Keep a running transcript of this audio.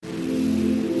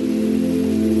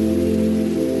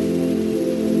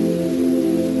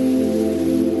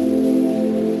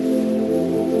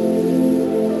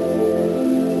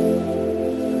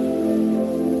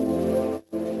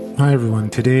Hi, everyone.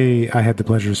 Today, I had the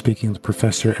pleasure of speaking with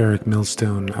Professor Erik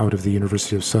Millstone out of the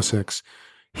University of Sussex.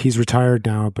 He's retired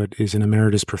now, but is an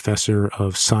emeritus professor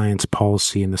of science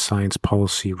policy in the Science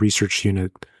Policy Research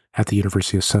Unit at the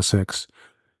University of Sussex.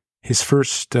 His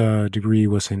first degree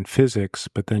was in physics,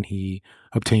 but then he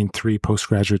obtained 3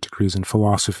 postgraduate degrees in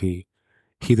philosophy.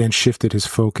 He then shifted his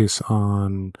focus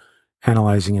on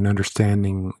analyzing and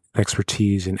understanding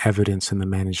expertise and evidence in the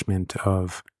management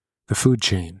of the food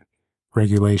chain,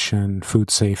 regulation,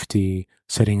 food safety,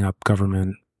 setting up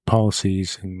government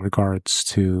policies in regards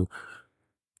to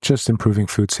just improving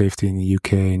food safety in the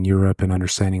UK and Europe and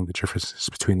understanding the differences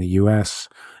between the US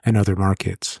and other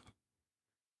markets.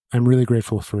 I'm really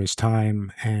grateful for his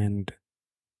time, and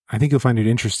I think you'll find it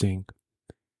interesting.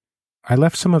 I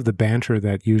left some of the banter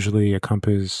that usually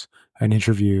accompanies an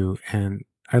interview, and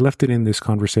I left it in this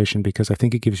conversation because I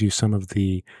think it gives you some of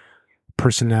the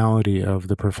personality of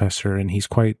the professor, and he's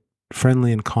quite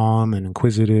friendly and calm and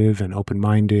inquisitive and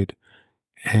open-minded.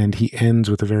 And he ends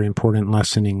with a very important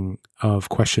lessoning of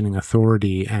questioning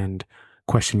authority and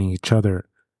questioning each other.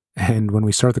 And when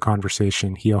we start the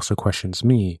conversation, he also questions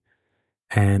me.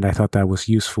 And I thought that was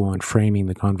useful in framing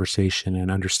the conversation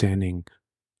and understanding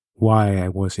why I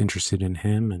was interested in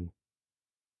him and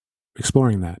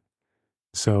exploring that.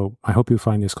 So I hope you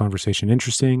find this conversation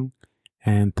interesting,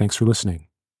 and thanks for listening.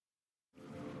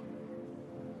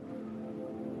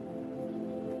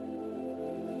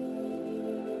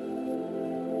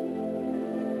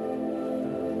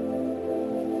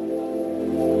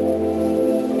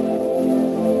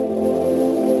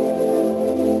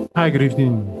 Hi, good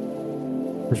evening.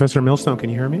 Professor Millstone, can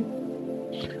you hear me?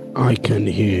 I can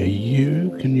hear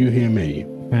you. Can you hear me?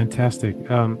 Fantastic.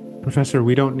 Professor,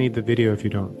 we don't need the video if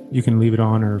you don't. You can leave it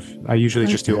on, or I usually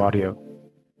just do audio.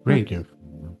 Great. Thank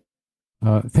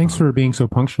you. Thanks for being so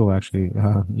punctual, actually.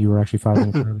 You were actually 5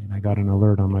 minutes early, and I got an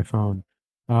alert on my phone.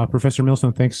 Professor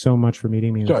Millstone, thanks so much for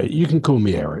meeting me. Sorry, you can call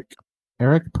me Erik.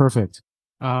 Erik? Perfect.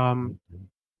 Well,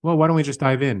 why don't we just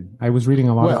dive in? I was reading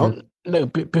a lot of it. No,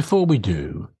 before we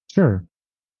do, Sure.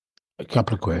 a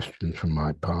couple of questions from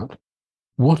my part.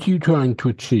 What are you trying to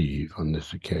achieve on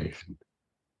this occasion?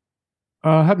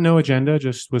 I have no agenda,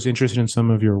 just was interested in some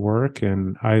of your work,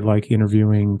 and I like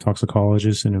interviewing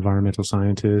toxicologists and environmental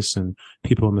scientists and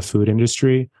people in the food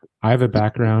industry. I have a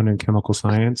background in chemical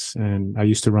science, and I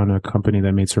used to run a company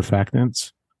that made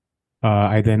surfactants.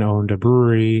 I then owned a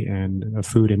brewery and a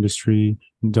food industry,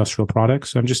 industrial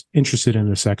products. So I'm just interested in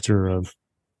the sector of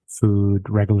food,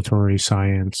 regulatory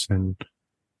science, and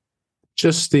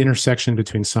just the intersection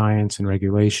between science and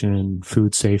regulation,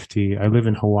 food safety. I live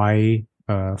in Hawaii.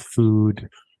 Food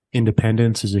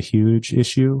independence is a huge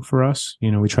issue for us.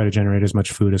 You know, we try to generate as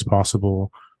much food as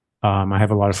possible. I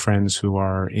have a lot of friends who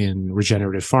are in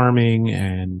regenerative farming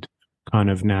and kind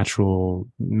of natural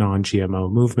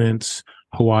non-GMO movements.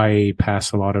 Hawaii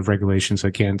passed a lot of regulations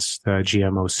against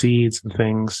GMO seeds and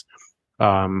things.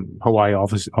 Hawaii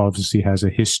obviously has a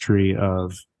history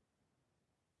of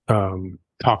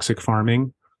toxic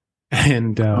farming.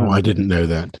 And I didn't know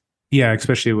that. Yeah,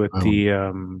 especially with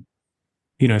the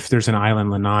if there's an island,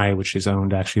 Lanai, which is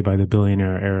owned actually by the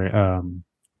billionaire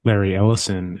Larry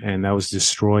Ellison, and that was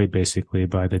destroyed basically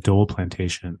by the Dole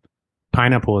plantation.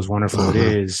 Pineapple, as wonderful it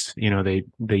is, they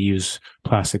use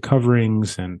plastic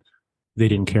coverings, and they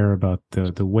didn't care about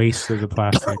the waste of the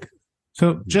plastic.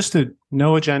 So just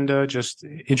no agenda, just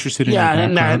interested in your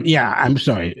background. I'm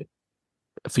sorry.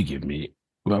 Forgive me,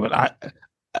 Robert.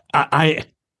 I'm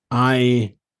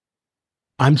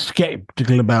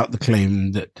skeptical about the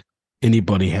claim that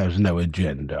anybody has no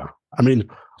agenda. I mean,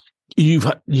 you've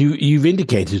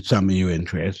indicated some of your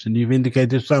interests, and you've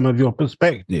indicated some of your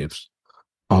perspectives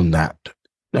on that,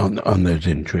 on those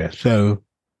interests. So,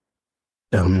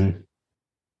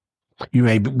 you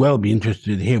may well be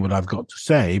interested to hear what I've got to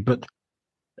say, but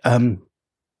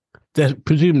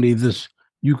presumably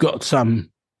you've got some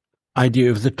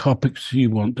idea of the topics you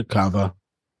want to cover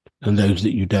and those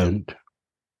that you don't.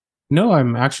 No,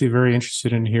 I'm actually very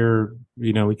interested in here.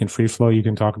 We can free flow. You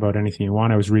can talk about anything you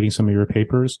want. I was reading some of your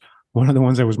papers. One of the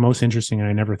ones that was most interesting and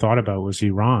I never thought about was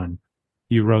Iran.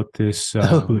 You wrote this.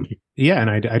 Yeah, and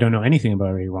I don't know anything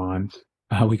about Iran.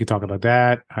 We could talk about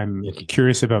that. I'm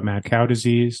curious about mad cow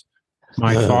disease.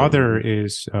 My father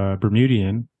is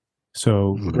Bermudian,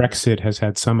 so Brexit has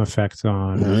had some effect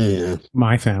on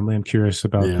my family. I'm curious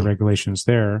about the regulations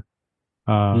there.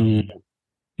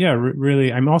 Yeah,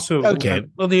 really. I'm also okay.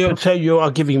 So you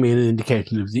are giving me an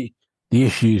indication of the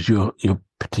issues you're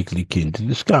particularly keen to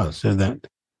discuss. So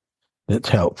that's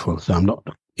helpful. So I'm not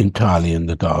entirely in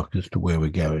the dark as to where we're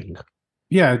going.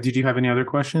 Yeah. Did you have any other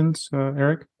questions,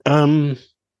 Erik?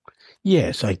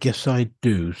 Yes, I guess I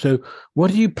do. So,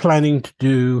 what are you planning to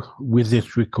do with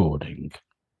this recording?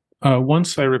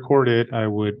 Once I record it, I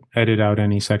would edit out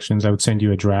any sections. I would send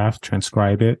you a draft,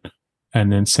 transcribe it,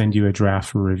 and then send you a draft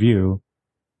for review.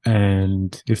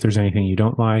 And if there's anything you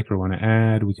don't like or want to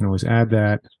add, we can always add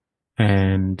that.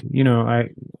 And, I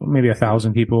maybe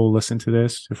 1,000 people listen to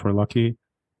this if we're lucky,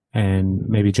 and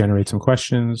maybe generate some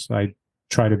questions. I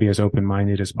try to be as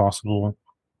open-minded as possible.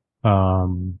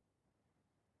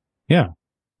 Yeah,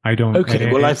 I don't Okay,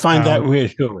 edit well, I it find that out.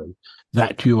 reassuring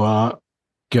that you are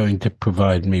going to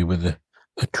provide me with a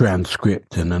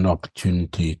transcript and an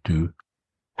opportunity to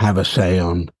have a say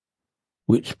on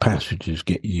which passages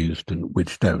get used and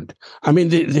which don't. I mean,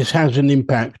 this has an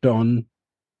impact on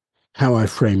how I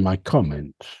frame my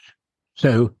comments.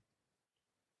 So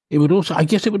it would also, I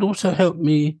guess, it would also help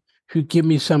me to give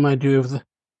me some idea of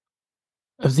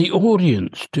the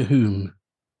audience to whom,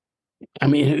 I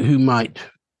mean, who might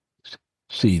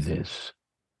see this,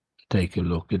 take a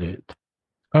look at it.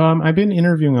 I've been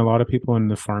interviewing a lot of people in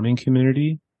the farming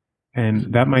community,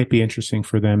 and that might be interesting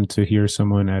for them to hear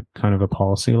someone at kind of a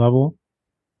policy level,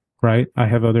 right? I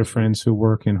have other friends who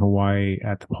work in Hawaii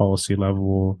at the policy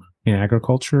level in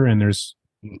agriculture, and there's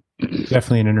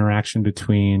definitely an interaction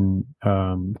between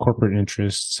corporate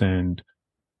interests and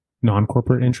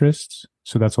non-corporate interests.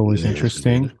 So that's always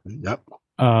interesting. Yep.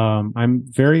 I'm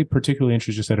very particularly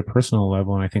interested just at a personal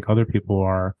level, and I think other people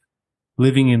are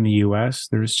living in the US.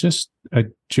 There's just a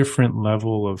different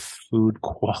level of food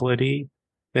quality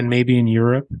than maybe in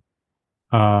Europe.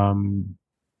 And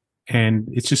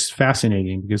it's just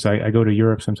fascinating because I go to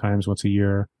Europe sometimes once a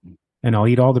year and I'll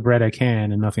eat all the bread I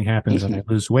can and nothing happens and I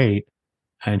lose weight.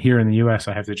 And here in the US,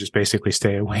 I have to just basically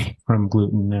stay away from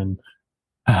gluten and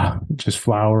just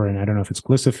flour. And I don't know if it's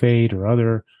glyphosate or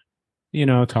other,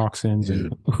 toxins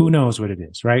and who knows what it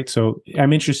is. Right. So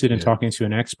I'm interested in talking to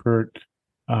an expert.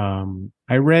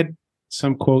 I read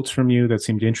some quotes from you that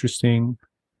seemed interesting.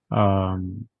 I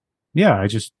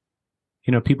just,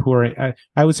 people who are,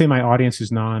 I would say my audience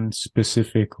is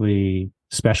non-specifically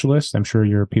specialists. I'm sure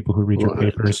your people who read your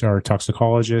papers are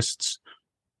toxicologists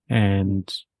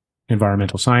and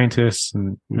environmental scientists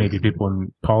and maybe people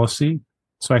in policy.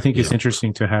 So I think it's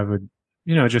interesting to have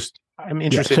I'm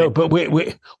interested. So, but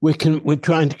we're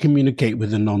trying to communicate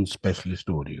with a non-specialist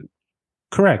audience.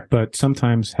 Correct. But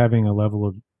sometimes having a level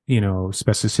of,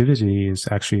 specificity is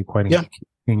actually quite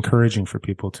encouraging for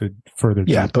people to further.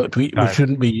 Yeah, but we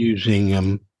shouldn't be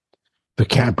using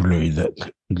vocabulary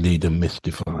that lead them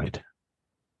mystified.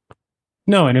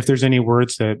 No, and if there's any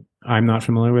words that I'm not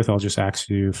familiar with, I'll just ask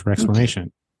you for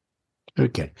explanation.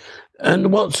 Okay.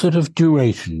 And what sort of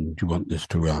duration do you want this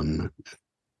to run?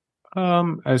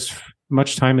 As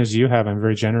much time as you have. I'm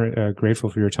very grateful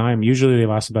for your time. Usually they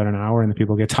last about an hour and the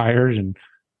people get tired and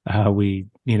we,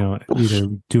 either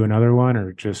do another one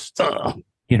or just,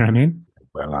 you know what I mean?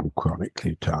 Well, I'm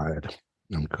chronically tired.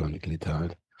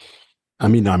 I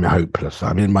mean, I'm hopeless.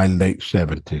 I'm in my late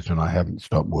 70s and I haven't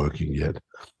stopped working yet.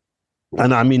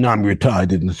 And I mean, I'm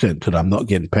retired in the sense that I'm not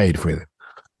getting paid for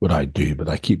what I do, but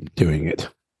I keep doing it.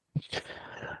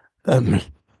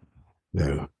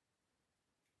 No.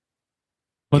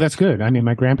 Well, that's good. I mean,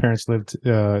 my grandparents lived,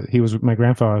 my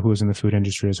grandfather who was in the food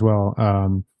industry as well,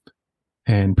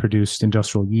 and produced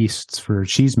industrial yeasts for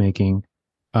cheese making,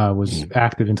 was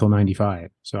active until 95.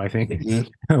 So I think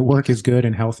work is good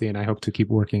and healthy, and I hope to keep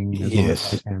working as long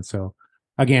as I can. So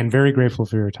again, very grateful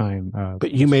for your time.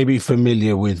 But you may be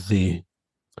familiar with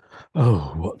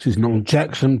what's his name?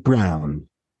 Jackson Brown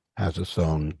has a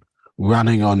song,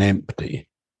 Running on Empty.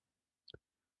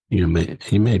 You may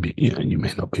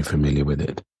not be familiar with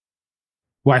it.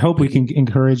 Well, I hope we can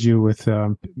encourage you with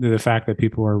the fact that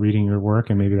people are reading your work,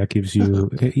 and maybe that gives you,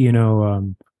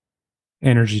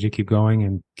 energy to keep going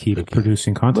and keep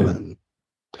producing content. Well,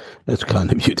 that's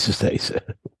kind of you to say, sir.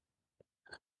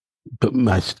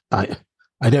 But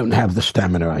I don't have the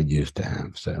stamina I used to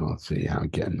have, so I'll see how I'm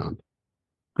getting on.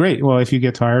 Great. Well, if you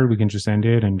get tired, we can just end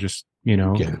it and just,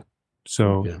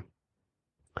 So.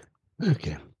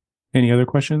 Okay. Any other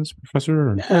questions,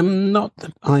 Professor? Not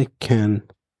that I can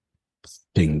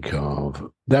think of.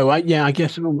 Though, I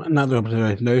guess another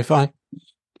observation. Though,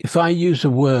 if I use a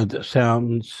word that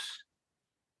sounds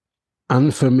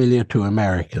unfamiliar to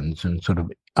Americans and sort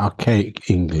of archaic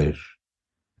English,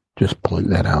 just point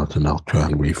that out, and I'll try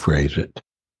and rephrase it.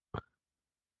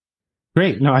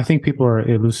 Great. No, I think people are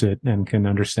lucid and can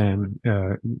understand,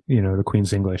 the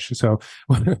Queen's English. So,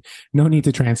 no need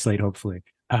to translate, hopefully.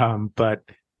 But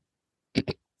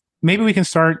maybe we can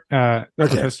start,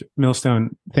 Professor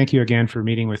Millstone. Thank you again for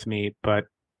meeting with me. But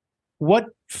what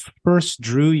first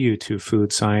drew you to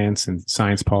food science and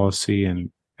science policy and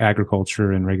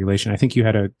agriculture and regulation. I think you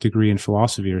had a degree in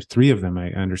philosophy, or three of them,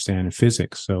 I understand, in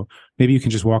physics. So maybe you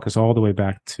can just walk us all the way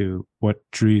back to what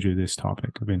drew you to this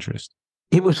topic of interest.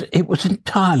 It was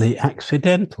entirely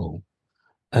accidental.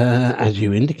 As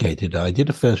you indicated, I did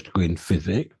a first degree in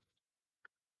physics,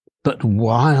 but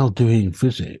while doing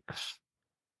physics,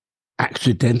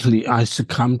 accidentally I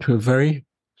succumbed to a very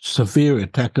severe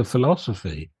attack of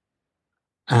philosophy.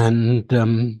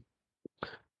 And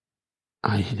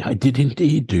I did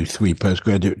indeed do 3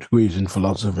 postgraduate degrees in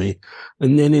philosophy.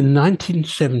 And then in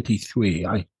 1973,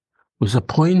 I was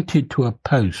appointed to a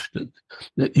post at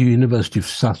the University of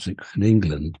Sussex in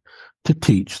England to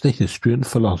teach the history and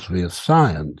philosophy of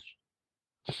science.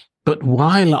 But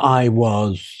while I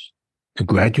was a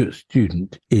graduate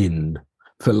student in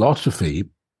philosophy,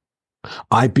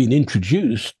 I'd been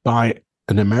introduced by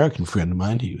an American friend of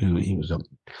mine, he was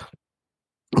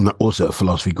also a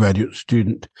philosophy graduate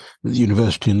student at the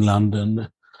University in London.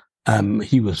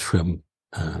 He was from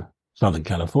Southern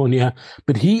California,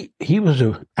 but he was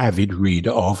an avid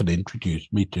reader of and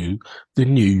introduced me to the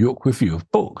New York Review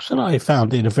of Books, and I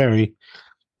found it a very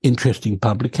interesting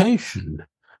publication.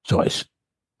 So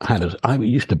I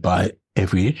used to buy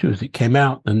every issue as it came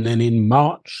out, and then in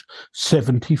March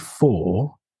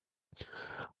 1974,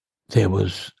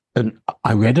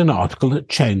 I read an article that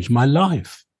changed my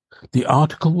life. The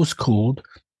article was called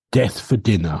Death for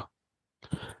Dinner,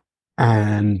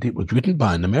 and it was written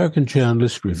by an American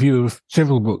journalist, review of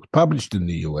several books published in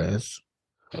the US,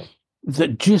 the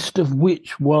gist of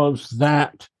which was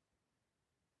that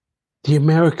the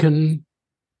American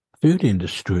food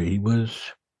industry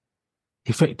was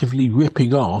effectively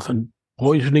ripping off and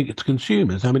poisoning its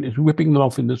consumers. I mean, it's ripping them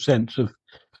off in the sense of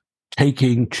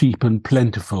taking cheap and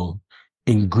plentiful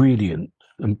ingredients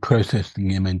and processing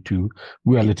them into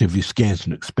relatively scarce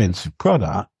and expensive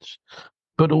products,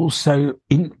 but also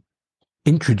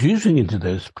introducing into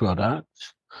those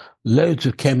products loads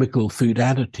of chemical food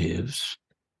additives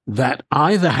that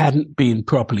either hadn't been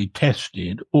properly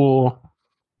tested or,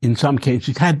 in some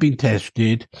cases, had been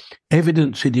tested,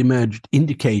 evidence had emerged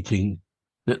indicating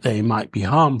that they might be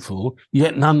harmful,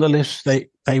 yet nonetheless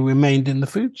they remained in the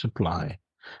food supply.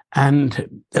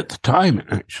 And at the time,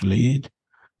 actually,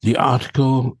 the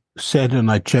article said, and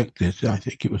I checked this, I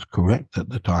think it was correct at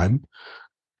the time,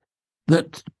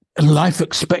 that life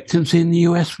expectancy in the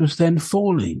US was then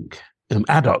falling.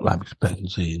 Adult life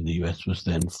expectancy in the US was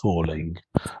then falling.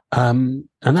 And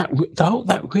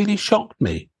that really shocked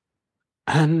me.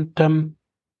 And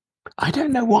I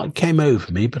don't know what came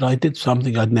over me, but I did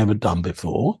something I'd never done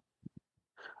before.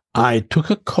 I took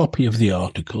a copy of the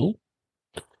article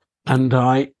and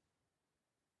I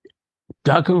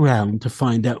dug around to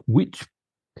find out which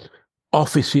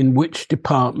office in which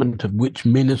department of which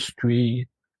ministry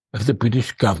of the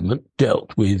British government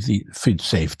dealt with the food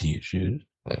safety issues.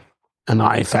 And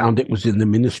I found it was in the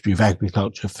Ministry of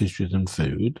Agriculture, Fisheries and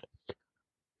Food.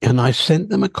 And I sent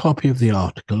them a copy of the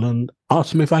article and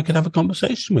asked them if I could have a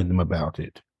conversation with them about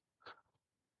it.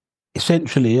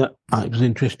 Essentially, I was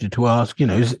interested to ask,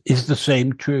 is the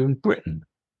same true in Britain?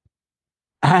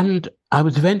 And I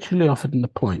was eventually offered an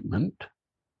appointment.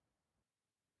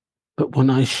 But when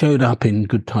I showed up in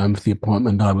good time for the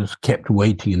appointment, I was kept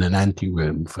waiting in an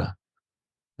anteroom for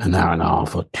an hour and a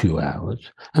half or 2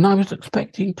 hours. And I was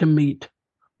expecting to meet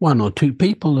 1 or 2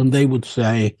 people, and they would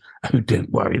say, "Oh,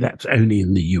 don't worry, that's only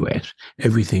in the US.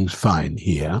 Everything's fine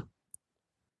here."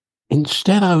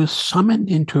 Instead, I was summoned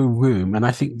into a room, and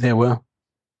I think there were,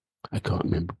 I can't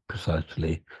remember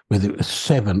precisely, whether it was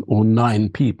 7 or 9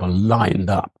 people lined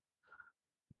up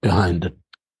behind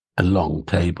a long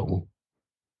table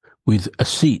with a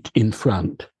seat in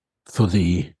front for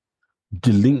the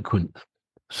delinquent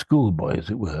schoolboy, as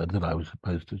it were, that I was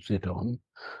supposed to sit on.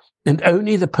 And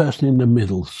only the person in the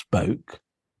middle spoke.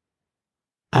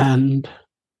 And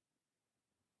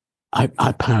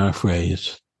I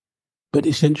paraphrase, but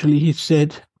essentially he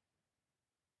said,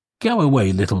 "Go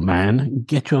away, little man, and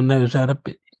get your nose out of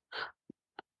get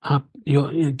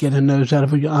a nose out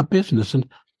of our business." And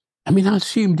I mean, I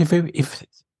assumed if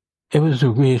it was a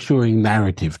reassuring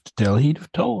narrative to tell, he'd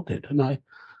have told it. And I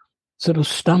sort of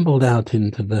stumbled out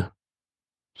into the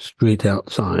street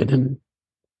outside and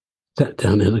sat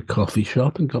down in a coffee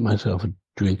shop and got myself a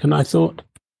drink. And I thought,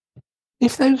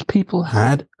 if those people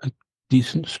had a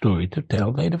decent story to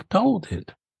tell, they'd have told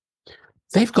it.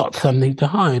 They've got something to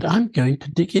hide. I'm going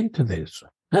to dig into this.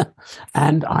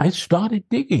 And I started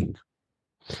digging.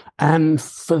 And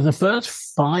for the first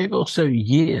 5 or so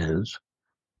years,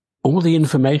 all the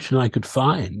information I could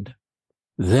find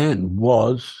then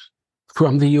was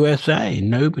from the USA.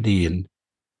 Nobody in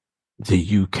the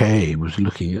UK was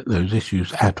looking at those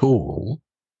issues at all.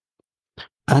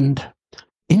 And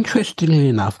interestingly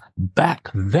enough,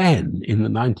 back then in the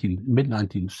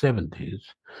mid-1970s,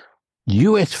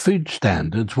 US food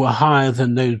standards were higher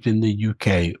than those in the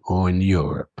UK or in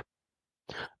Europe.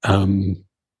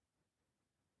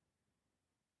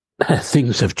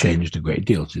 Things have changed a great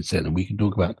deal since then, and we can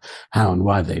talk about how and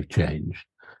why they've changed.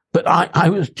 But I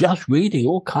was just reading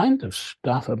all kinds of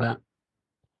stuff about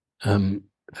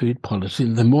food policy.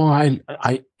 And the more I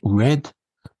read,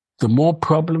 the more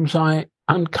problems I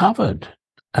uncovered.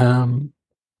 And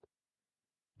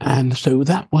so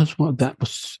that was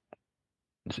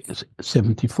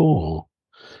 74.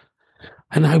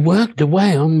 And I worked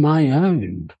away on my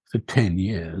own for 10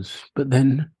 years. But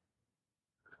then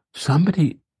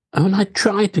I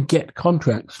tried to get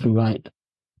contracts to write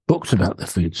books about the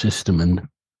food system, and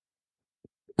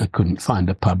I couldn't find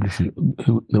a publisher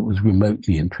that was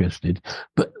remotely interested.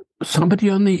 But somebody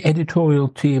on the editorial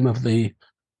team of the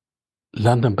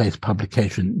London-based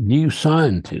publication New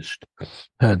Scientist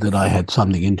heard that I had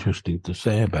something interesting to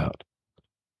say about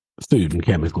food and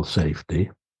chemical safety,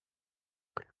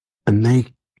 and they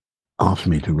asked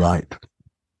me to write,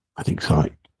 I think,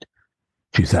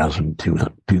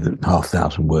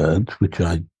 2,500 words, which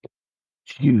I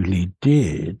duly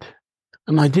did.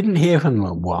 And I didn't hear from them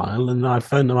a while, and I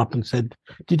phoned them up and said,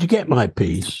 "Did you get my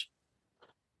piece?"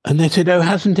 And they said, "Oh,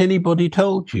 hasn't anybody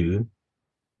told you?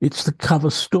 It's the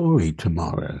cover story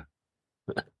tomorrow."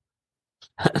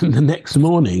 And the next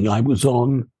morning, I was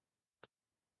on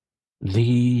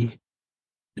the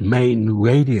main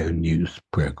radio news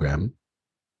program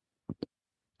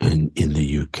in the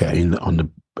UK on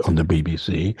the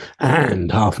BBC,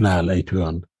 and half an hour later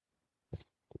on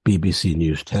BBC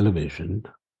News Television.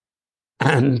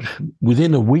 And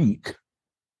within a week,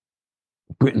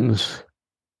 one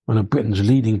of Britain's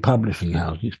leading publishing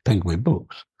houses, Penguin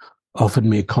Books, offered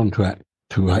me a contract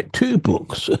to write 2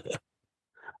 books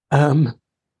on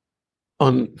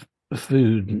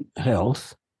food and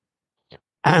health.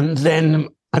 And then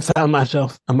I found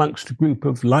myself amongst a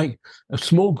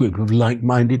small group of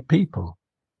like-minded people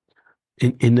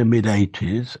in the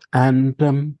mid-80s. And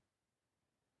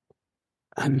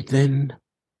then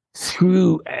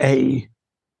through a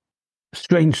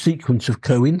strange sequence of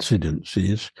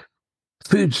coincidences,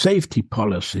 food safety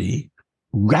policy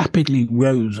rapidly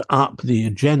rose up the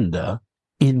agenda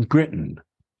in Britain,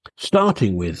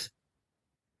 starting with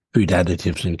food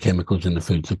additives and chemicals in the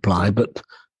food supply. But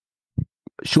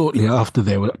shortly after,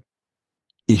 there were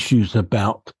issues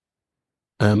about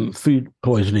food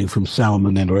poisoning from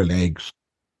salmonella eggs.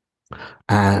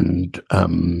 And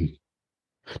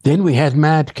then we had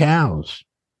mad cows.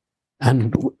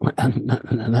 And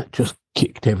that just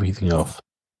kicked everything off.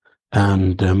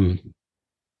 And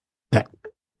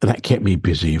that kept me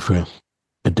busy for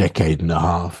a decade and a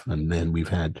half. And then we've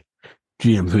had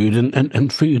GM food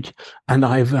and food. And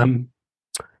I've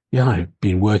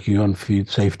been working on food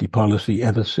safety policy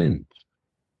ever since.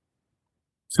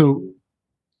 So,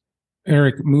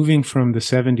 Erik, moving from the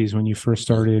 70s when you first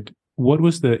started, what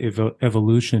was the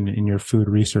evolution in your food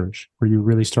research? Were you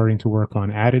really starting to work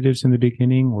on additives in the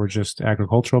beginning, or just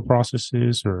agricultural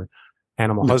processes or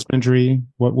animal husbandry?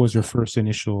 What was your first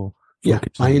initial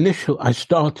focus? I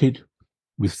started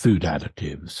with food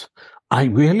additives. I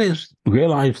realized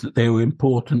that there were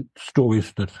important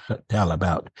stories to tell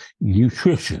about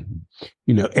nutrition,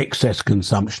 excess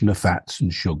consumption of fats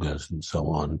and sugars and so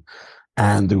on,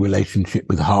 and the relationship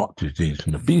with heart disease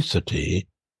and obesity.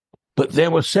 But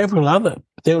there were several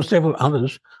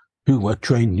others who were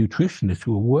trained nutritionists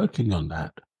who were working on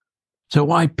that.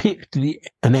 So I picked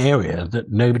an area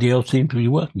that nobody else seemed to be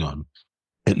working on,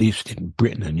 at least in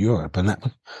Britain and Europe, and that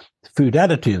was food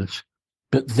additives.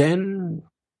 But then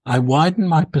I widened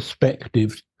my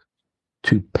perspective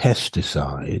to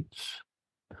pesticides.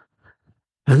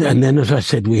 And then, as I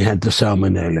said, we had the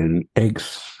salmonella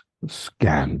eggs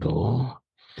scandal.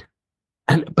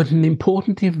 But an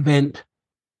important event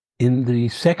in the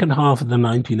second half of the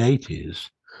 1980s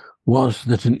was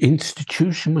that an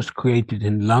institution was created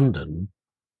in London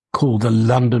called the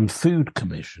London Food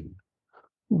Commission,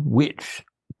 which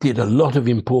did a lot of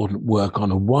important work on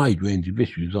a wide range of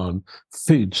issues on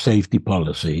food safety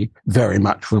policy, very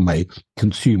much from a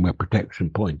consumer protection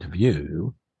point of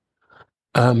view.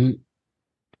 And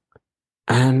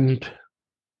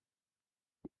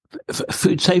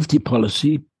food safety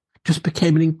policy just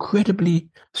became an incredibly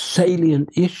salient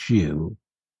issue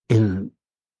in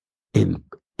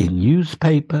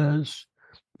newspapers,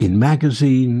 in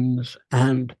magazines,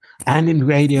 and in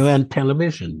radio and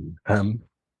television.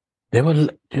 There were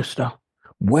just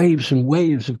waves and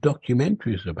waves of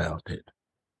documentaries about it.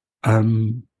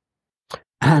 And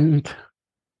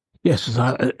Yes,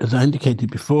 as I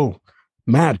indicated before,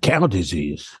 mad cow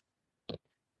disease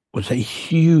was a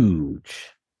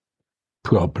huge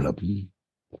problem.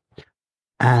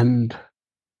 And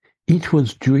it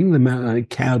was during the mad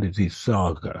cow disease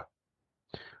saga,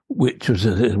 which was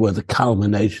the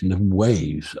culmination of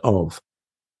waves of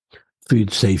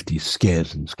food safety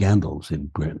scares and scandals in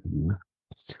Britain,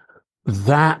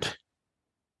 that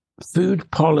food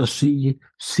policy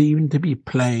seemed to be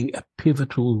playing a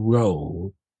pivotal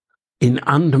role in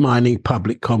undermining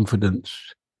public confidence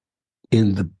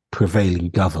in the prevailing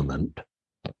government,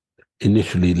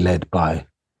 initially led by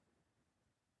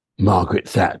Margaret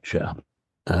Thatcher,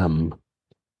 and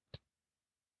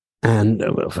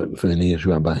for many years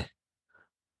run by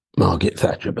Margaret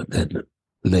Thatcher, but then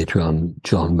later on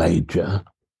John Major.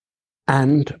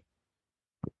 And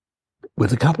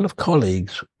with a couple of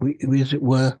colleagues, we, as it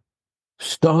were,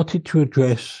 started to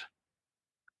address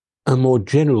a more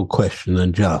general question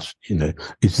than just,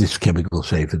 is this chemical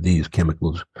safe? Are these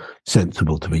chemicals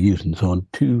sensible to be used and so on,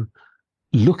 to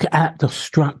look at the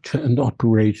structure and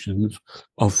operations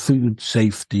of food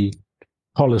safety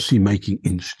policy-making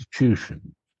institutions.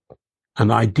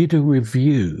 And I did a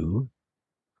review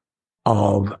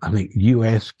of, I think,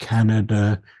 US,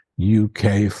 Canada,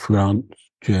 UK, France,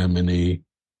 Germany,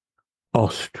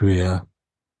 Austria,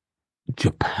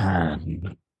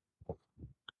 Japan.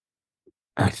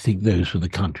 I think those were the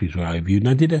countries where I reviewed. And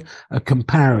I did a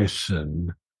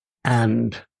comparison,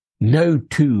 and no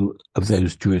two of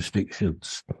those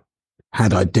jurisdictions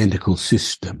had identical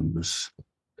systems.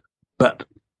 But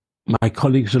my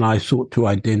colleagues and I sought to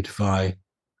identify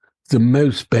the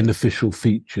most beneficial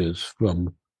features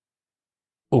from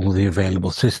all the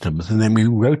available systems. And then we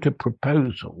wrote a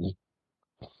proposal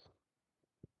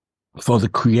for the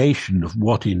creation of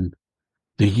what in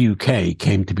the UK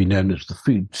came to be known as the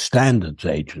Food Standards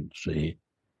Agency.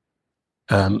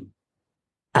 And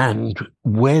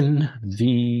when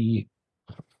the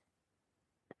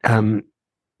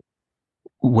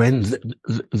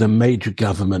major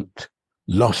government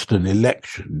lost an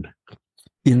election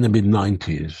in the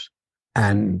mid-90s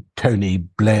and Tony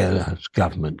Blair's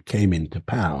government came into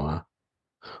power,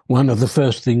 one of the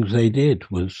first things they did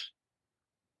was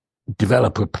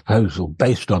develop a proposal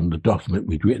based on the document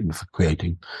we'd written for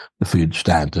creating the Food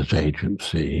Standards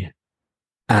Agency.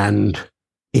 And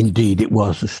indeed, it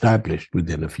was established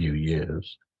within a few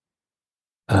years.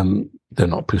 They're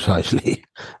not precisely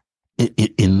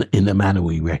in the manner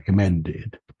we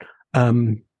recommended.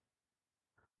 And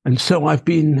so I've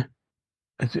been,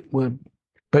 as it were,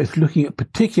 both looking at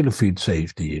particular food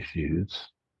safety issues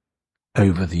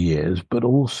over the years, but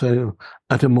also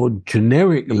at a more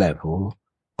generic level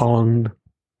on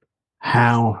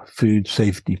how food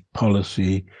safety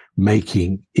policy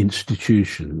making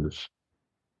institutions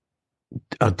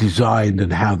are designed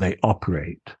and how they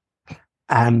operate,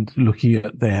 and looking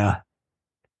at their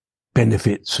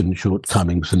benefits and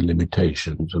shortcomings and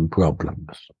limitations and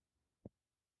problems.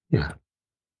 Yeah.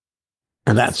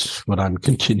 And that's what I'm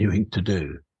continuing to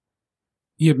do.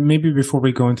 Yeah, maybe before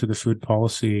we go into the food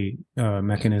policy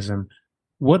mechanism,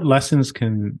 what lessons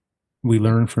can we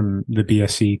learn from the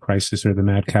BSE crisis or the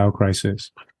mad cow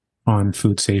crisis on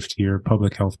food safety or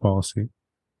public health policy?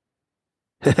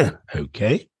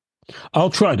 Okay. I'll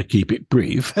try to keep it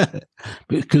brief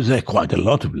because there are quite a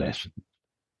lot of lessons.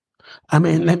 I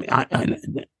mean,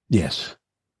 yes.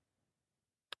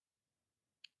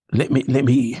 Let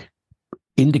me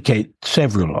indicate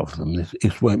several of them.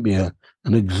 This won't be an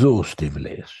exhaustive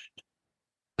list.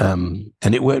 And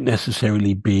it won't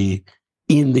necessarily be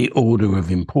in the order of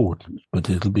importance, but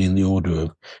it'll be in the order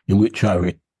in which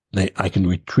I can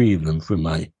retrieve them from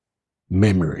my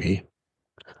memory.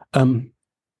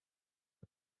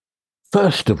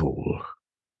 First of all,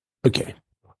 okay,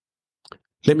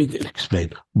 let me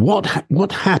explain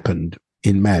what happened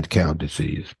in mad cow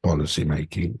disease policy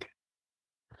making.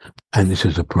 And this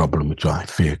is a problem which I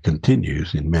fear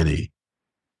continues in many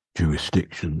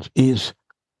jurisdictions, is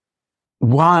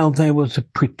while there was a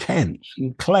pretense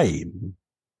and claim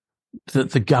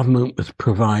that the government was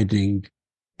providing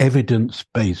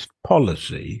evidence-based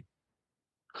policy,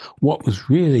 what was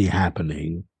really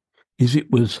happening is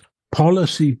it was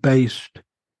policy-based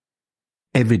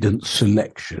evidence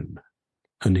selection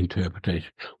and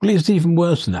interpretation. Well, it's even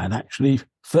worse than that, actually.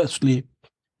 Firstly,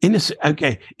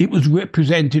 it was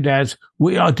represented as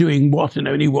we are doing what and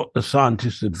only what the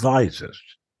scientists advise us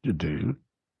to do.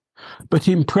 But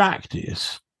in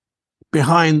practice,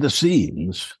 behind the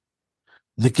scenes,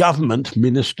 the government,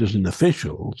 ministers and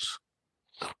officials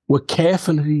were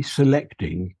carefully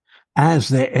selecting as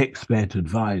their expert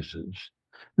advisors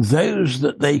those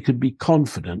that they could be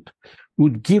confident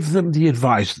would give them the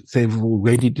advice that they've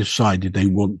already decided they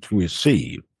want to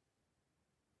receive.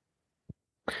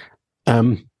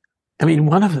 I mean,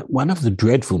 one of the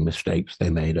dreadful mistakes they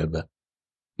made over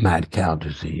mad cow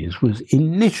disease was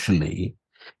initially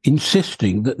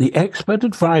insisting that the expert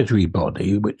advisory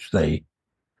body, which they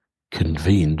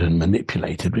convened and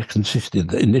manipulated, which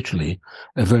consisted initially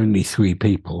of only 3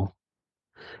 people,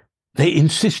 they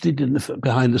insisted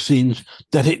behind the scenes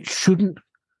that it shouldn't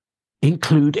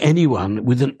include anyone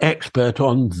with an expert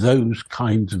on those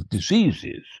kinds of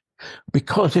diseases,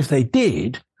 because if they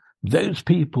did, those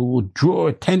people would draw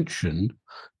attention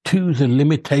to the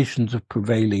limitations of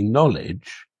prevailing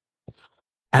knowledge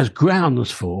as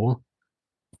grounds for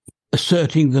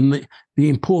asserting the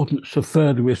importance of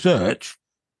further research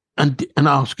and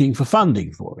asking for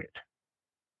funding for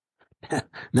it.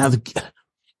 Now,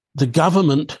 the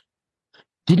government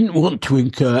didn't want to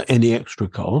incur any extra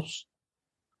costs,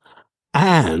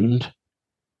 and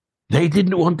they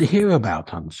didn't want to hear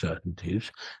about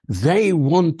uncertainties. They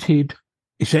wanted,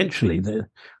 essentially,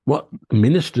 what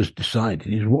ministers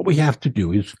decided is what we have to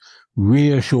do is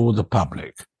reassure the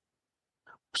public.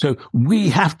 So we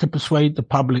have to persuade the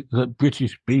public that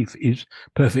British beef is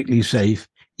perfectly safe,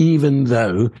 even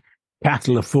though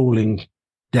cattle are falling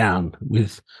down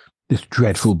with this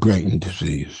dreadful brain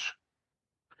disease.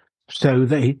 So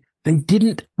they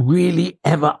didn't really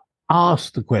ever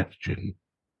ask the question,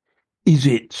 is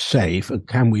it safe, and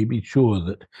can we be sure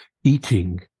that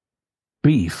eating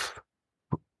beef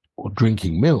or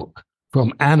drinking milk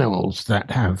from animals that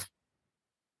have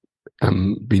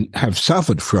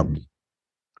suffered from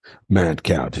mad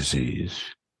cow disease?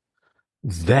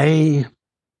 They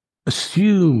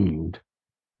assumed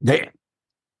that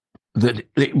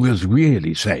it was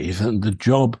really safe, and the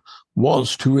job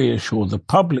was to reassure the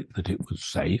public that it was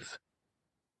safe.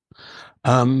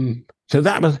 So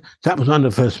that was one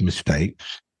of the first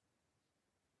mistakes,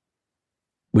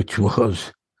 which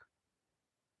was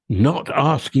not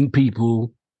asking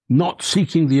people, not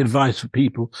seeking the advice of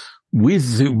people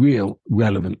with the real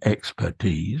relevant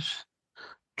expertise,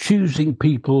 choosing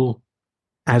people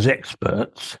as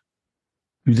experts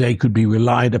who they could be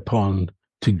relied upon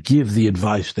to give the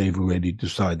advice they've already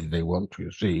decided they want to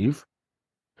receive.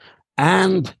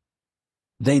 And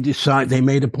they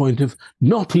made a point of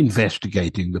not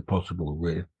investigating the possible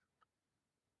risk.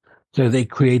 So they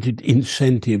created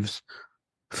incentives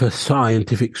for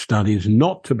scientific studies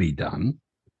not to be done.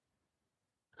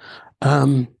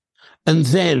 And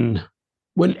then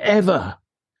whenever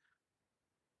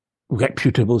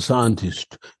reputable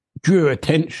scientists drew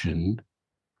attention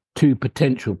to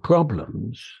potential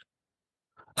problems,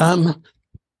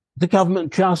 the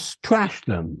government just trashed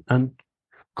them and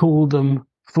called them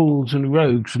fools and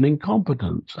rogues and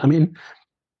incompetents. I mean,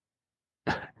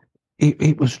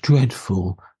 it was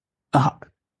dreadful.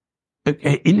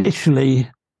 Initially,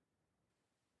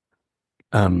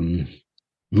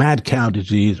 mad cow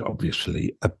disease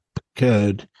obviously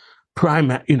occurred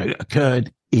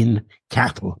in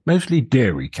cattle, mostly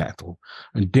dairy cattle,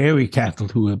 and dairy cattle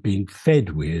who were being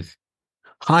fed with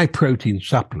high protein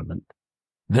supplement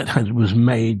that was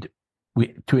made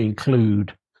to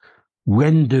include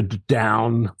rendered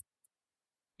down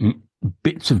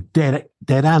bits of dead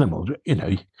animals.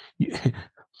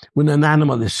 When an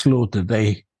animal is slaughtered,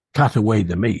 they cut away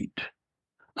the meat,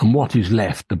 and what is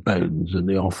left, the bones and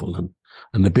the offal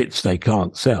and the bits they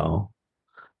can't sell,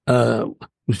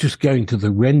 was just going to the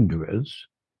renderers,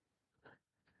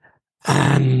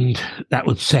 and that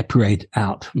would separate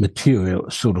out material,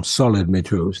 sort of solid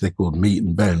material, which they called meat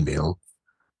and bone meal,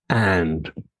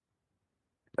 and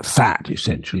fat,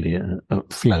 essentially,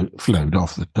 flowed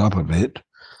off the top of it.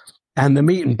 And the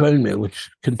meat and bone meal, which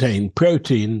contained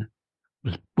protein,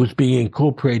 was being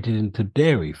incorporated into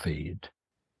dairy feed.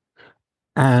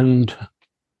 And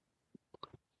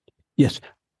yes,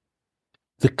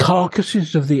 the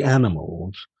carcasses of the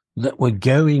animals that were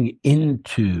going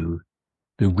into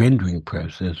the rendering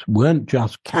process weren't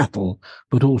just cattle,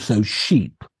 but also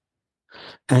sheep.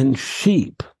 And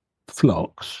sheep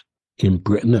flocks in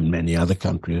Britain and many other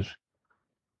countries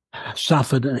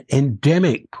suffered an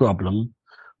endemic problem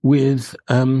with,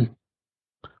 what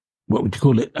would you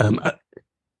call it,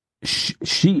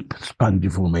 sheep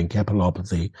spongiform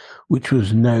encephalopathy, which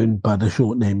was known by the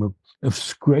short name of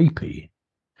scrapie.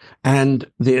 And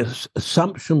the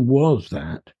assumption was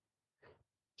that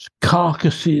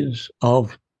carcasses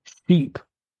of sheep,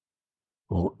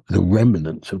 or the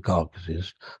remnants of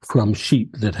carcasses from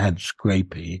sheep that had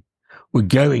scrapie, were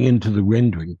going into the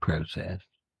rendering process.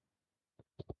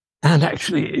 And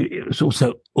actually, it was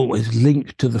also always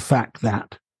linked to the fact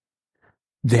that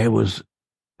there was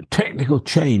technical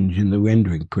change in the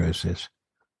rendering process.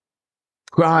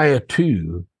 Prior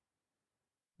to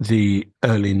the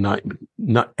early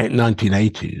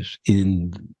 1980s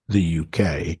in the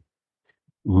UK,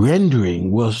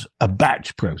 rendering was a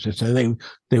batch process. So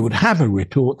they would have a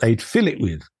retort, they'd fill it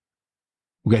with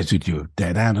residue of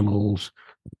dead animals,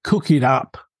 cook it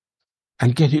up,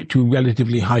 and get it to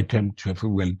relatively high temperature for a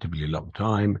relatively long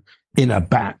time in a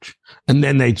batch, and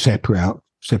then they'd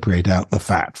separate out the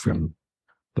fat from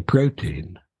the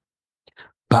protein.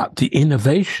 But the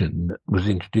innovation that was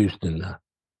introduced in the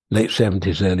late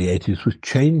 70s, early 80s was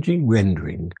changing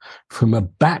rendering from a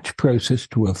batch process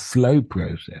to a flow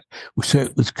process. So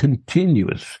it was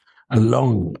continuous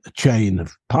along a chain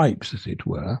of pipes, as it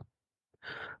were.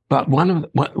 But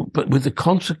with the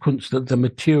consequence that the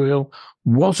material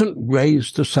wasn't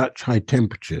raised to such high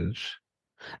temperatures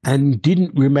and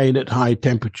didn't remain at high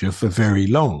temperature for very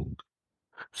long.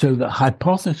 So the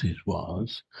hypothesis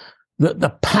was that the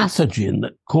pathogen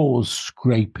that caused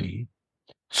scrapie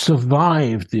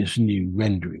survived this new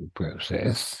rendering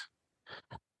process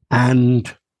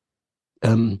and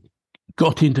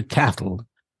got into cattle,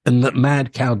 and that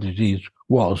mad cow disease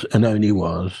was and only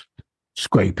was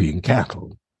scrapie in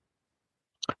cattle.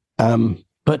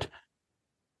 But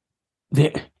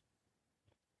the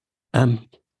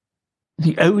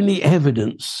only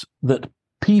evidence that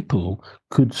people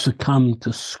could succumb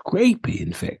to scrapie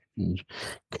infections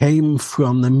came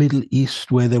from the Middle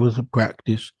East, where there was a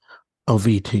practice of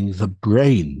eating the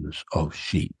brains of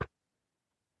sheep.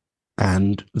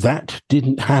 And that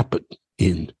didn't happen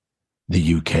in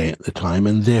the UK at the time,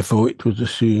 and therefore it was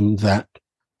assumed that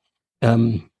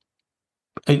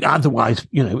otherwise,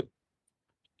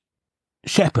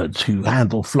 shepherds who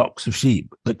handle flocks of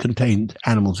sheep that contained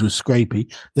animals with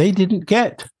scrapie, they didn't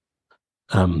get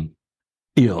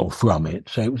ill from it.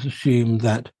 So it was assumed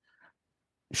that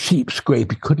sheep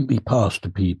scrapie couldn't be passed to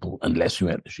people unless you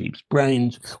had the sheep's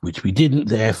brains, which we didn't.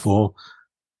 Therefore,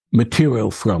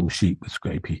 material from sheep with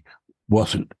scrapie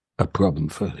wasn't a problem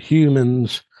for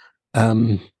humans.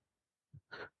 But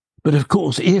of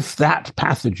course, if that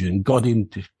pathogen got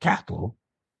into cattle,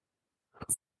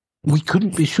 we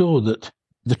couldn't be sure that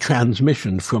the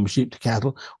transmission from sheep to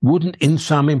cattle wouldn't in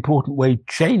some important way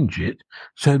change it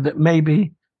so that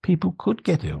maybe people could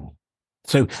get ill.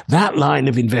 So that line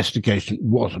of investigation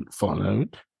wasn't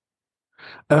followed.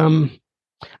 And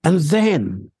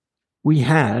then we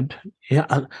had,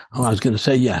 there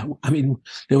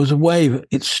was a wave.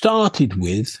 It started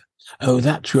with,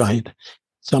 that's right,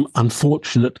 some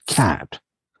unfortunate cat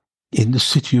in the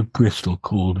city of Bristol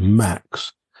called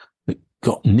Max,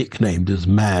 got nicknamed as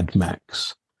Mad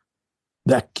Max.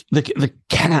 The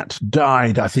cat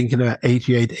died, I think, in about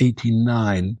 88,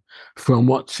 89 from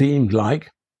what seemed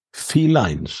like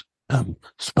felines,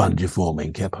 spongiform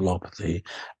encephalopathy.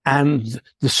 And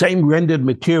the same rendered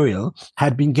material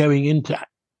had been going into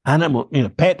animal,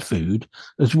 pet food,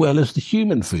 as well as the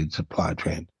human food supply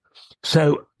chain.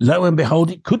 So lo and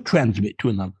behold, it could transmit to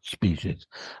another species.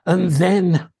 And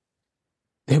then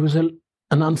there was an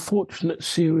unfortunate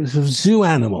series of zoo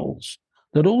animals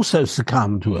that also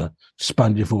succumbed to a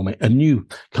new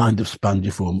kind of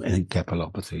spongiform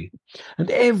encephalopathy.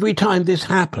 And every time this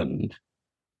happened,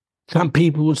 some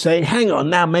people would say, hang on,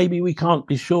 now maybe we can't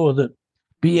be sure that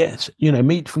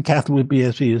meat from cattle with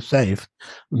BSE is safe.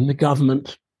 And the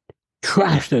government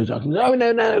trashed those arguments. Oh,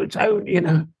 no, it's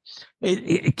only,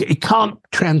 it can't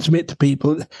transmit to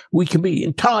people. We can be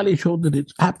entirely sure that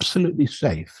it's absolutely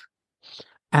safe.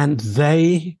 And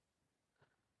they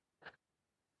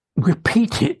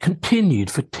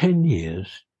continued for 10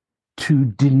 years to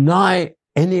deny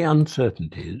any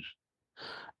uncertainties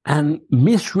and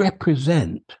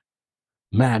misrepresent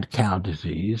mad cow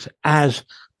disease as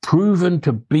proven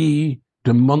to be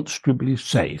demonstrably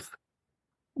safe,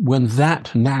 when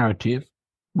that narrative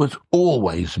was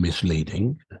always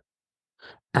misleading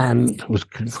and was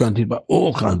confronted by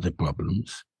all kinds of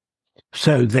problems.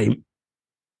 So they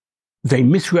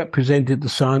misrepresented the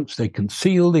science, they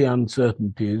concealed the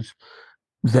uncertainties,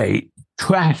 they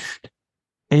trashed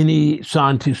any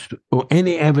scientist or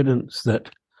any evidence that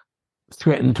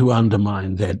threatened to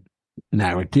undermine their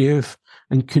narrative,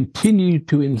 and continued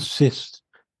to insist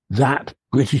that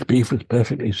British beef was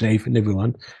perfectly safe and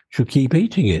everyone should keep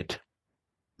eating it.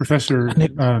 Professor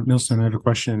Millstone, I have a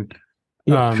question.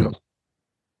 Yeah, sure.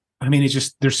 I mean,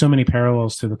 there's so many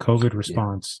parallels to the COVID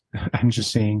response. Yeah. I'm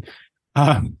just saying,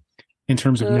 in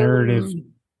terms of narrative,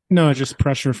 just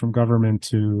pressure from government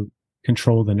to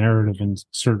control the narrative and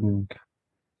certain,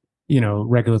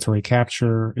 regulatory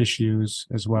capture issues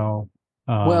as well.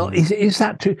 Well, is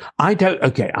that true? I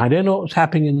don't know what's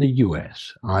happening in the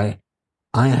US. I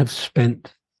have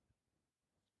spent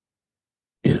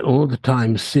in all the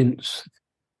time since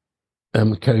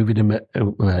COVID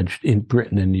emerged in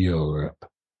Britain and Europe.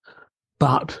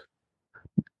 But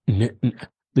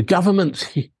the governments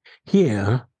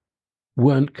here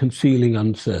weren't concealing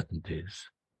uncertainties.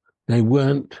 They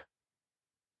weren't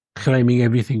claiming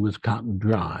everything was cut and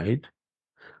dried.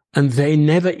 And they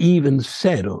never even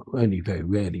said, or only very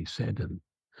rarely said,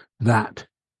 that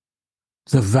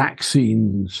the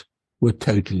vaccines were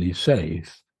totally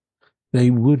safe. They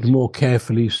would more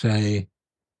carefully say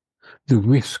the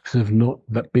risks of not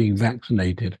being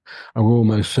vaccinated are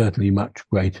almost certainly much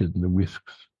greater than the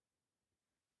risks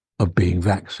of being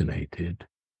vaccinated.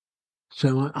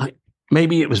 So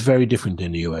maybe it was very different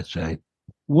in the USA.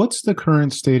 What's the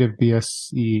current state of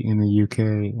BSE in the UK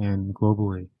and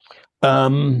globally?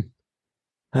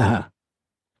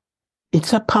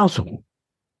 It's a puzzle.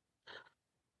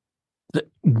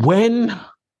 When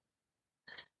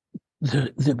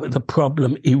the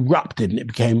problem erupted and it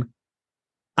became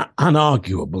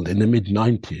unarguable in the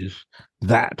mid-90s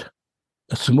that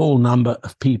a small number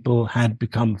of people had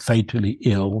become fatally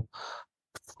ill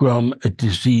from a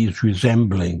disease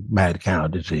resembling mad cow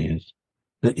disease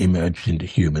that emerged into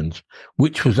humans,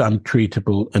 which was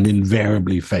untreatable and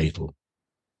invariably fatal.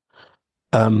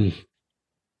 The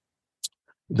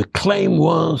claim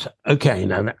was,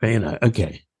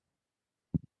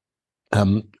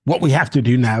 what we have to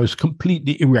do now is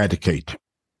completely eradicate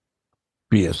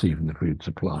BSE from the food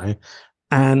supply,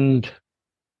 and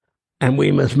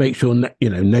we must make sure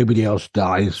nobody else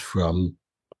dies from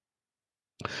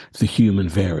the human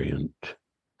variant.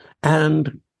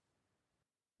 And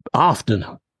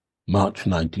after March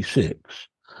 96,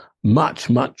 much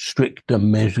stricter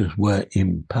measures were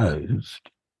imposed,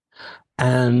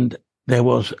 and there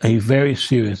was a very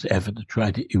serious effort to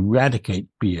try to eradicate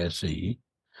BSE.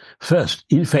 First,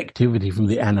 infectivity from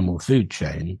the animal food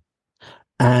chain,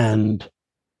 and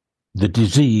the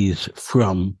disease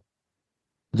from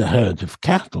the herds of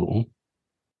cattle.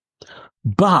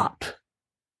 But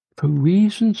for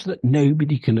reasons that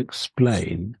nobody can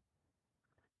explain,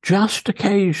 just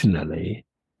occasionally,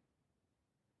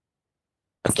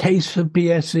 a case of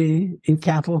BSE in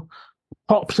cattle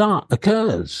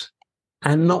occurs,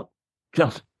 and not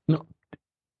just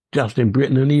in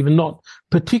Britain, and even not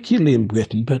particularly in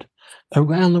Britain, but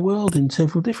around the world in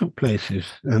several different places.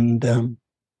 And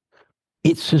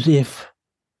it's as if,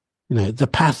 the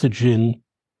pathogen,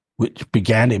 which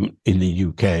began in the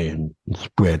UK and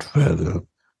spread further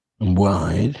and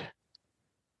wide,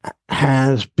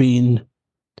 has been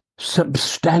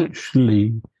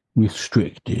substantially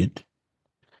restricted,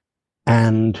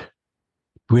 and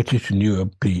British and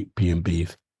European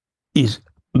beef is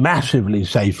massively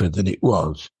safer than it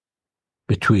was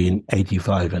between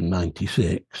 85 and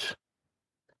 96.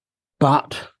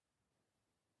 But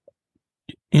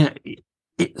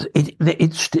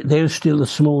there's still a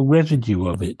small residue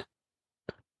of it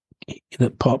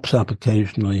that pops up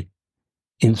occasionally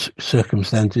in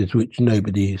circumstances which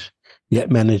nobody's yet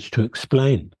managed to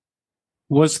explain.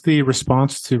 Was the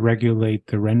response to regulate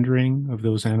the rendering of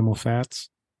those animal fats?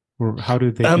 Or how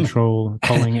did they control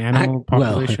culling animal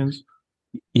populations?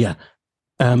 Yeah.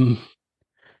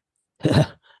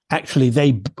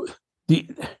 Actually,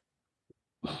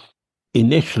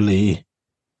 initially,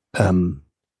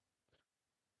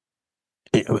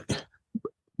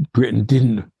 Britain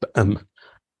didn't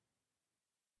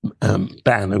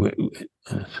ban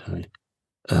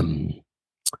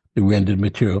the rendered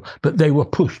material, but they were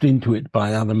pushed into it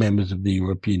by other members of the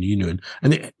European Union,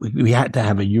 and we had to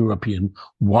have a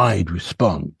European-wide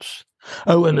response.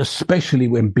 Oh, and especially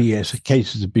when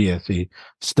cases of BSE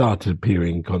started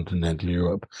appearing in continental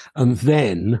Europe, and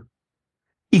then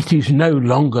it is no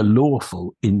longer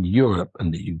lawful in Europe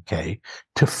and the UK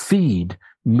to feed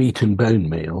meat and bone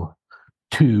meal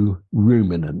to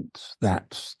ruminants,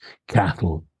 that's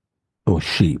cattle or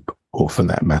sheep, or for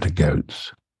that matter,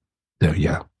 goats. So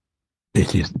yeah,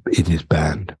 it is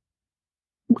banned,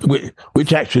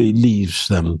 which actually leaves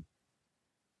the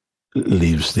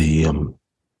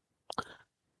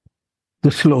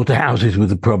slaughterhouses with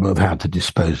the problem of how to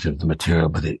dispose of the material,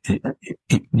 but it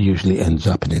usually ends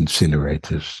up in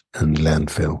incinerators and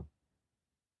landfill.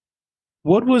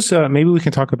 What was, maybe we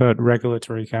can talk about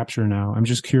regulatory capture now. I'm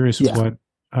just curious what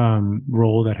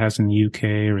role that has in the UK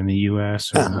or in the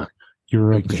US or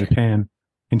Europe or Japan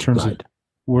in terms of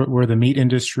where the meat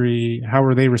industry, how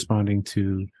are they responding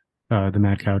to the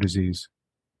mad cow disease?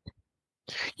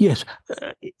 Yes.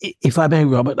 If I may,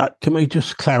 Robert, can we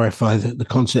just clarify the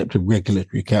concept of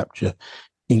regulatory capture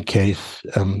in case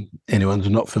anyone's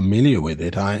not familiar with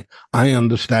it? I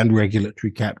understand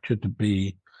regulatory capture to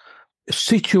be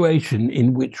situation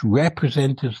in which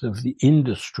representatives of the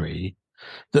industry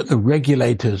that the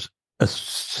regulators are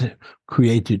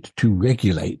created to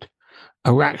regulate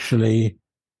are actually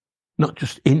not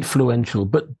just influential,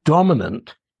 but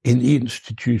dominant in the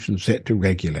institutions set to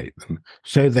regulate them.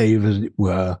 So they, as it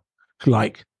were,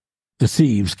 like the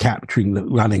thieves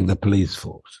running the police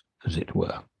force, as it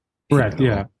were. Correct,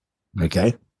 yeah.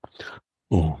 Okay.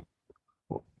 Or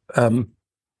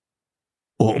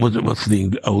what's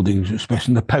the old English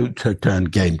expression? The poacher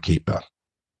turned gamekeeper,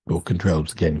 or controls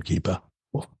the gamekeeper.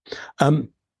 I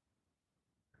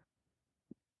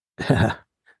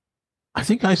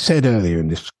think I said earlier in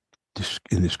this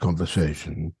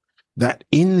conversation that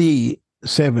in the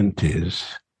 70s,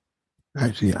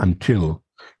 actually until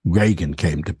Reagan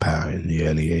came to power in the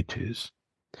early 80s,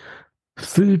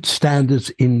 food standards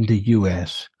in the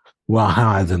US were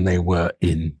higher than they were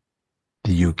in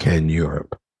the UK and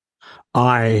Europe.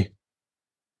 I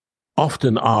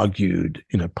often argued,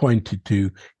 pointed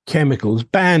to chemicals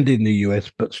banned in the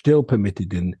US but still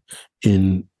permitted in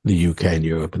the UK and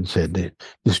Europe, and said that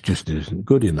this just isn't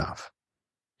good enough.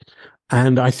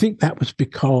 And I think that was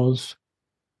because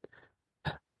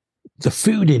the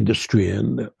food industry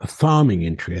and the farming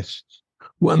interests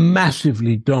were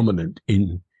massively dominant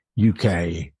in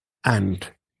UK and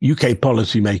UK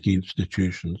policy-making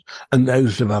institutions and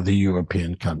those of other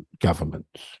European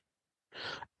governments.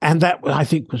 And that, I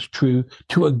think, was true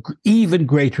to an even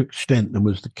greater extent than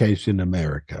was the case in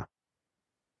America.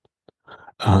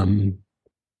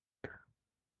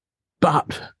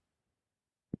 But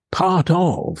part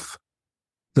of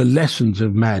the lessons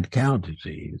of mad cow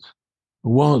disease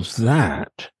was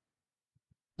that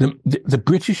the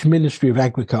British Ministry of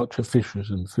Agriculture,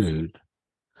 Fisheries and Food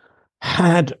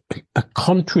had a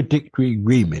contradictory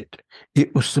remit.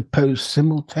 It was supposed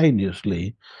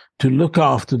simultaneously to look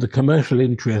after the commercial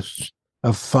interests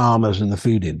of farmers in the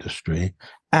food industry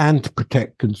and to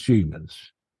protect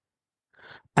consumers.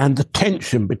 And the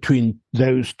tension between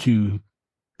those two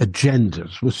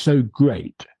agendas was so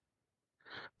great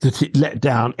that it let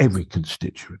down every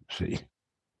constituency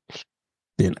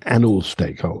and all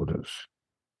stakeholders.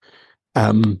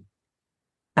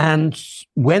 And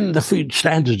when the Food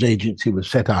Standards Agency was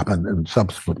set up, and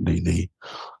subsequently the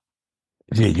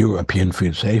European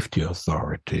Food Safety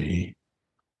Authority,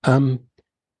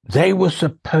 they were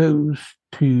supposed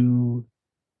to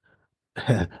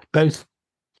both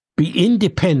be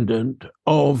independent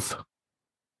of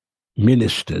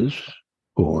ministers,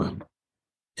 or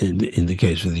in the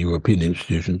case of the European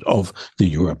institutions, of the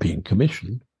European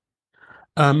Commission,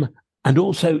 and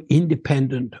also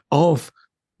independent of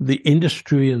the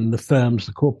industry and the firms,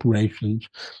 the corporations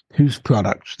whose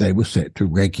products they were set to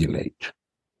regulate.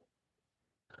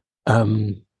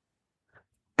 And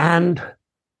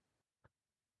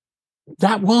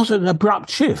that was an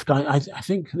abrupt shift. I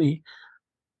think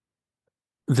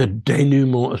the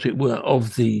denouement, as it were,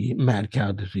 of the mad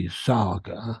cow disease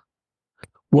saga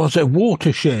was a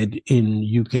watershed in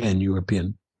UK and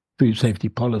European food safety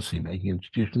policy making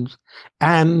institutions,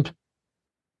 and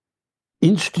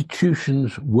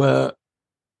institutions were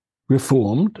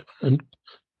reformed, and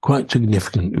quite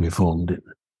significantly reformed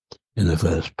in the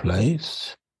first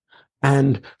place.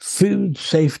 And food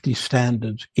safety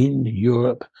standards in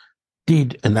Europe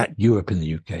did, and that Europe and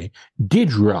the UK,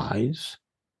 did rise,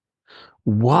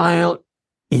 while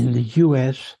in the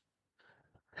US,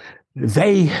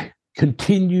 they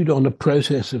continued on a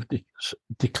process of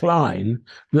decline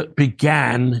that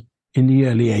began in the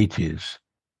early 80s,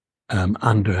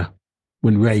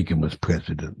 when Reagan was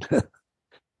president.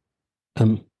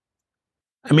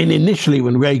 Initially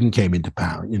when Reagan came into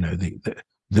power,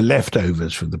 the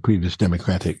leftovers from the previous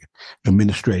Democratic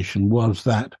administration was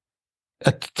that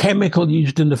a chemical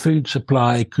used in the food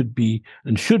supply could be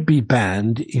and should be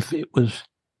banned if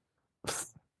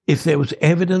there was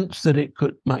evidence that it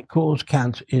might cause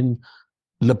cancer in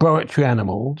laboratory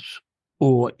animals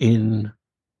or in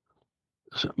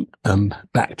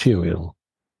bacterial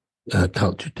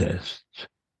culture tests.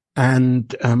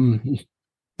 And then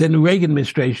the Reagan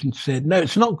administration said, no,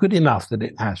 it's not good enough that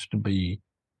it has to be,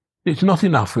 it's not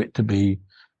enough for it to be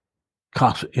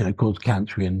cause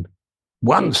cancer in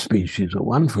one species or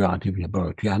one variety of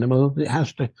laboratory animal. It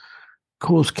has to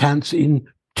cause cancer in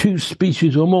two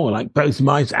species or more, like both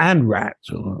mice and rats,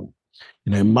 or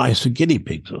mice and guinea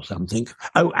pigs or something.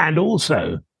 Oh, and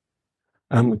also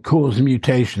cause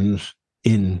mutations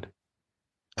in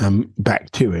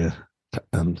bacteria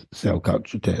cell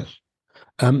culture tests.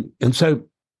 And so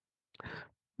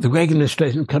the Reagan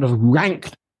administration kind of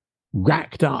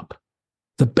racked up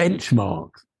the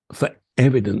benchmark for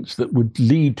evidence that would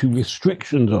lead to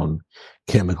restrictions on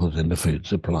chemicals in the food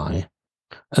supply.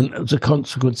 And as a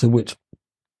consequence of which,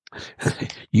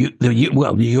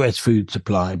 the US food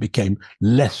supply became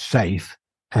less safe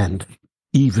and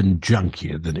even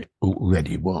junkier than it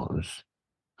already was.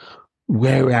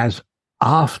 Whereas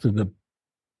after the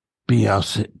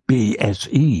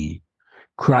BSE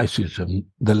crisis of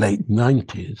the late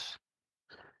 90s,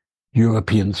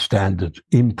 European standards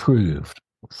improved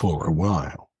for a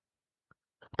while.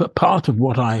 But part of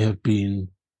what I have been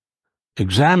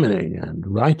examining and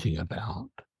writing about,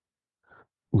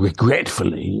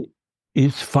 regretfully,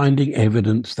 is finding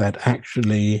evidence that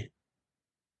actually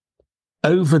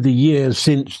over the years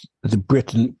since the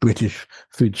British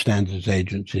Food Standards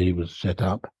Agency was set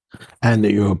up and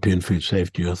the European Food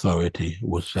Safety Authority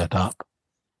was set up,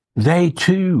 they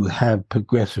too have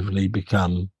progressively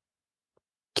become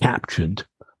captured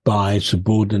by,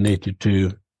 subordinated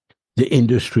to the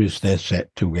industries they're set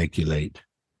to regulate.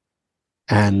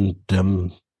 And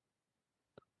the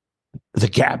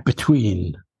gap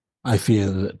between, I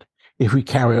feel that if we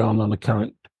carry on a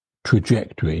current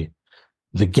trajectory,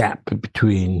 the gap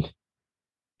between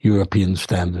European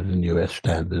standards and US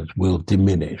standards will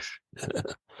diminish.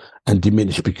 And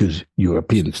diminish because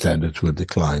European standards will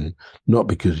decline, not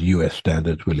because US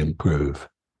standards will improve.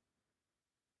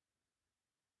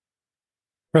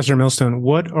 Professor Millstone,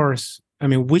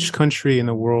 which country in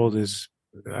the world who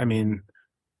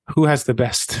has the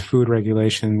best food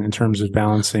regulation in terms of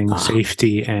balancing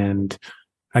safety and,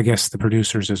 I guess, the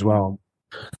producers as well?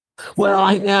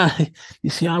 Well, you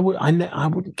see, I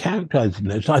wouldn't characterize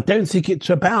it. I don't think it's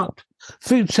about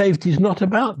food safety. Is not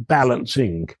about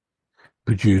balancing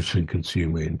producer and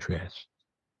consumer interests.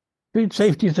 Food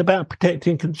safety is about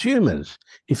protecting consumers.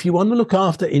 If you want to look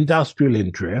after industrial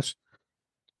interests,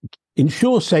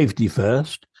 ensure safety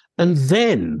first, and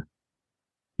then,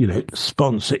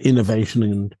 sponsor innovation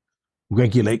and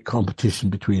regulate competition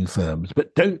between firms.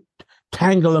 But don't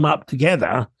tangle them up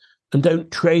together and don't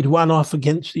trade one off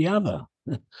against the other.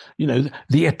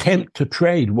 The attempt to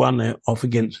trade one off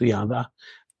against the other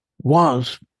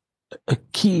was a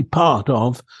key part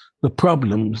of the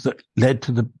problems that led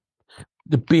to the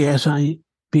BSE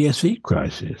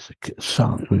crisis,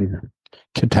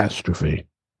 catastrophe.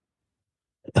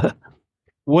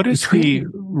 What is the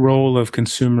role of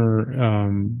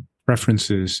consumer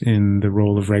preferences in the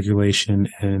role of regulation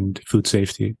and food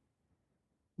safety?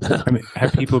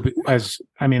 Have people at least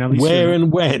where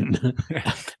and when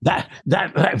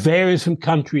that varies from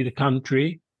country to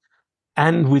country,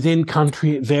 and within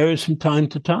country it varies from time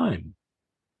to time.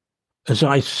 As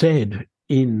I said,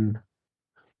 from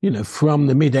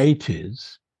the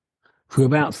mid-80s, for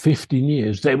about 15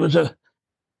 years, there was a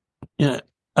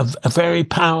very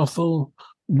powerful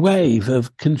wave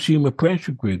of consumer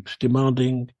pressure groups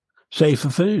demanding safer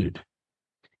food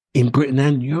in Britain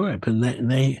and Europe, and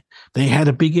they had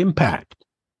a big impact.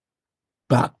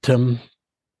 But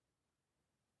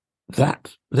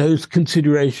those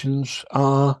considerations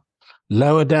are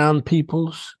lower down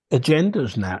people's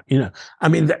agendas now.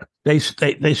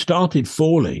 They started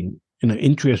falling.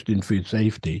 Interest in food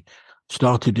safety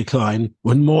started to decline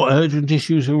when more urgent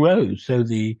issues arose. So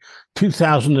the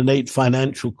 2008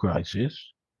 financial crisis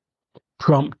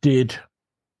prompted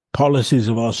policies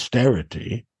of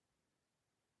austerity,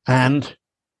 and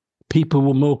people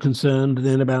were more concerned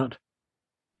then about,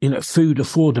 food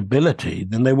affordability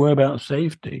than they were about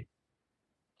safety.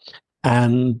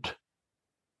 And,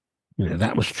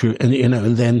 that was true. And,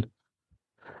 and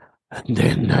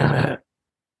then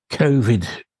COVID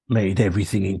made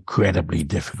everything incredibly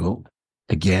difficult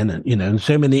again. And, and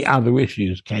so many other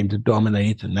issues came to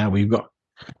dominate. And now we've got,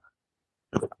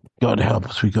 God help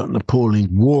us, we've got an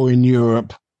appalling war in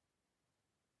Europe.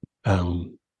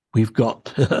 We've got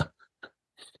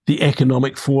the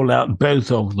economic fallout,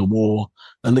 both of the war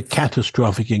and the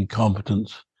catastrophic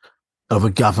incompetence of a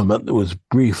government that was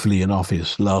briefly in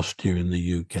office last year in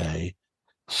the UK.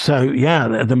 So,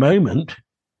 at the moment,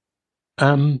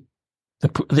 the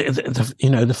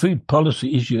food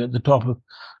policy issue at the top of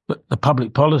the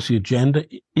public policy agenda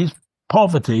is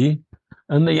poverty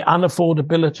and the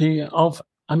unaffordability of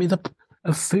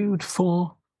food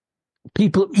for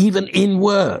people, even in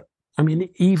work.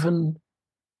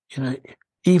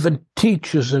 Even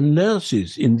teachers and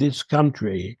nurses in this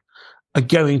country are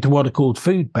going to what are called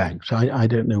food banks. I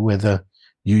don't know whether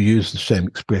you use the same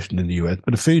expression in the US,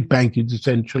 but a food bank is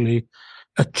essentially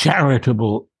a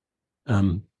charitable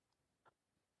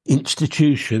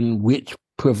institution which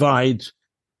provides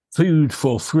food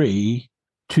for free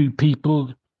to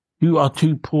people who are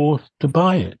too poor to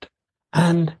buy it.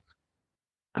 And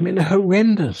a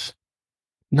horrendous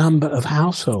number of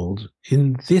households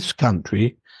in this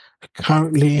country are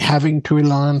currently having to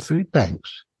rely on food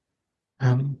banks.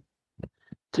 um,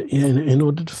 in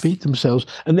order to feed themselves.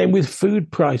 And then with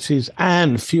food prices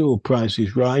and fuel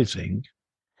prices rising,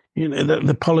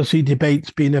 the policy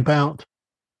debate's been about,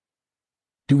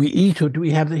 do we eat or do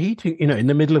we have the heating? In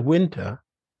the middle of winter,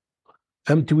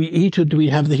 do we eat or do we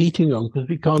have the heating on? Because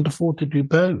we can't afford to do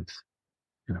both.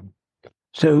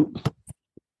 So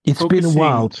it's been a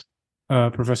while.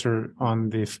 Professor, on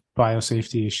the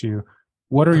biosafety issue,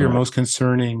 what are your most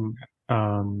concerning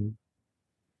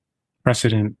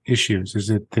precedent issues? Is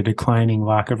it the declining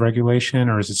lack of regulation,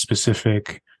 or is it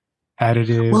specific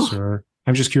additives? Or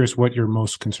I'm just curious what you're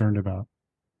most concerned about.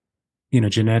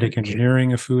 Genetic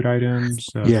engineering of food items.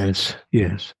 Yes.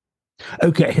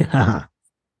 Okay.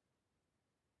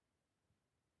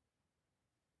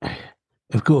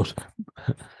 Of course,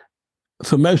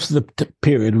 for most of the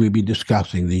period we've been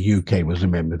discussing, the UK was a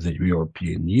member of the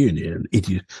European Union.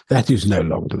 That is no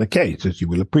longer the case, as you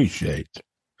will appreciate.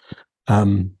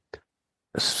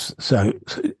 So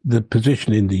the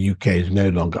position in the UK is no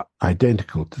longer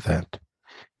identical to that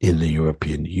in the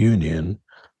European Union,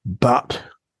 but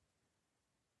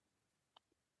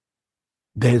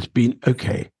there's been,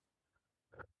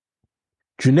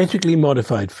 genetically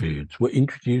modified foods were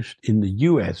introduced in the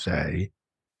USA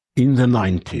in the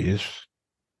 90s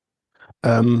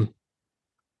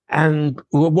and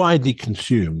were widely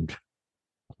consumed.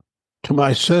 To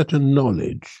my certain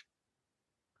knowledge,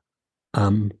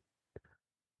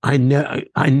 I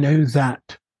know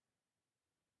that.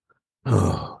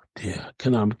 Oh dear,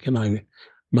 can I?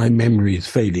 My memory is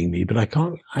failing me, but I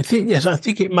can't. I think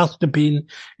it must have been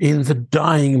in the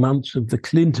dying months of the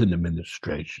Clinton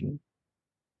administration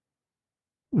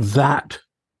that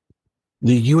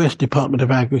the U.S. Department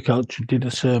of Agriculture did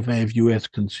a survey of U.S.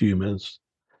 consumers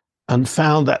and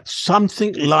found that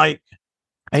something like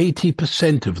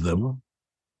 80% of them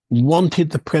wanted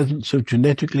the presence of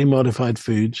genetically modified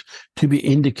foods to be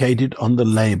indicated on the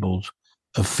labels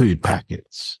of food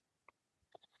packets.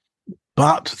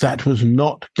 But that was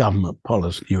not government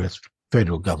policy, US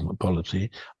federal government policy,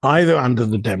 either under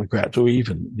the Democrats or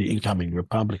even the incoming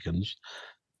Republicans.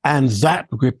 And that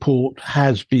report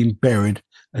has been buried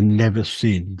and never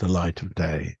seen the light of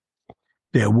day.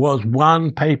 There was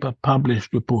one paper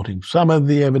published reporting some of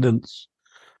the evidence,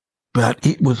 but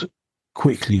it was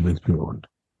quickly withdrawn.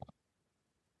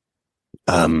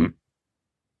 Though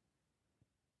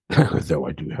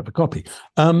I do have a copy.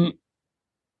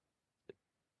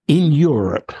 In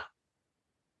Europe,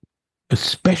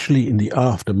 especially in the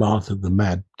aftermath of the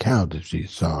mad cow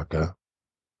disease saga,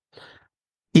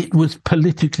 it was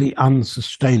politically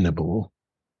unsustainable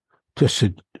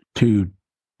to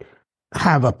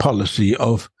have a policy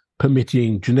of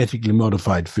permitting genetically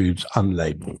modified foods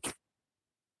unlabeled.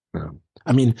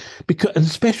 I mean, because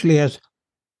especially as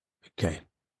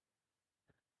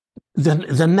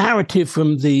the narrative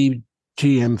from the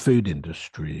GM food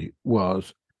industry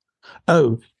was,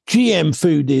 GM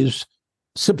food is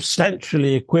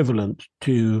substantially equivalent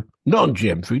to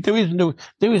non-GM food. There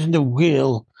isn't a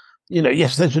real,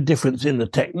 yes, there's a difference in the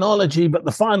technology, but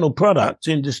the final product's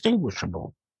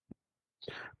indistinguishable.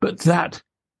 But that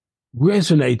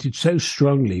resonated so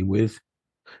strongly with,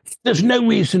 there's no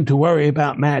reason to worry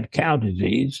about mad cow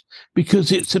disease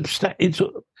because it's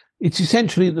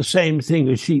essentially the same thing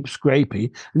as sheep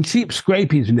scrapie, and sheep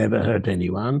scrapies never hurt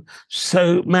anyone,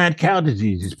 so mad cow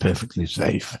disease is perfectly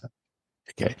safe.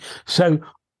 So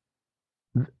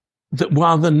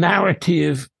while the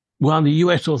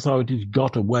US authorities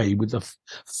got away with the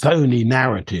phony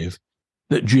narrative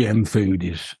that GM food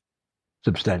is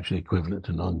substantially equivalent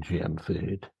to non-GM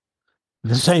food,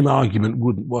 the same argument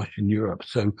wouldn't wash in Europe.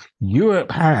 So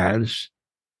Europe has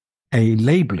a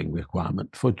labeling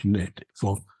requirement for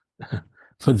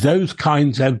those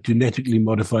kinds of genetically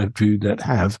modified food that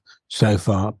have so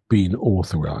far been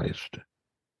authorized.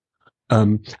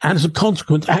 And as a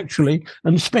consequence, actually,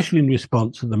 and especially in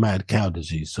response to the mad cow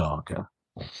disease saga,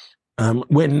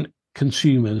 when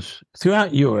consumers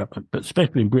throughout Europe, but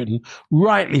especially in Britain,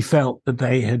 rightly felt that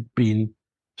they had been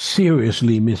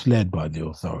seriously misled by the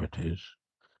authorities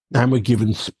and were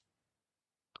given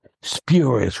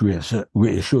spurious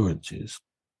reassurances,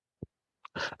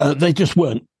 they just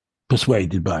weren't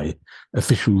persuaded by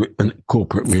official and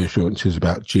corporate reassurances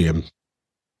about GM.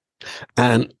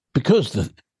 And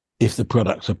because if the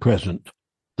products are present,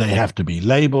 they have to be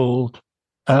labeled,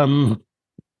 the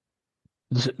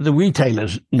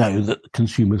retailers know that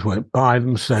consumers won't buy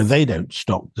them, so they don't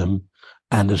stock them,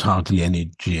 and there's hardly any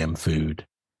GM food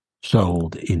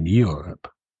sold in Europe.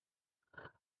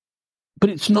 But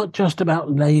it's not just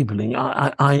about labeling.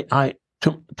 I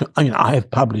have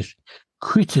published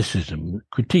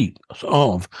critiques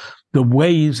of the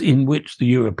ways in which the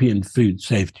European Food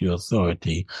Safety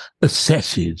Authority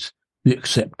assesses the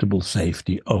acceptable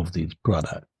safety of these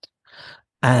products.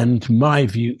 And my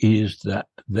view is that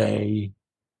they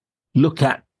look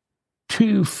at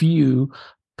too few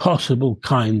possible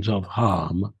kinds of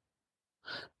harm,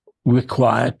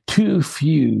 require too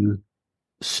few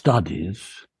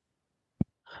studies,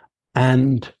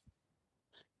 and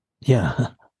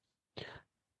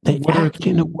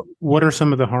What are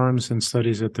some of the harms and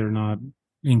studies that they're not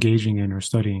engaging in or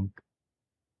studying?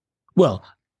 Well,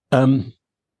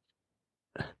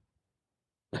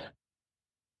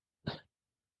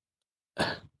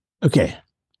 okay,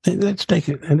 let's take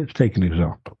an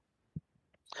example.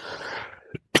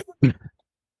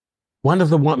 One of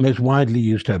the most widely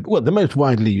used the most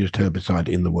widely used herbicide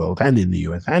in the world and in the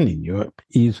US and in Europe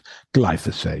is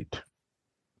glyphosate.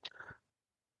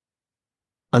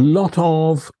 A lot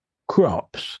of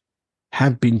crops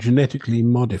have been genetically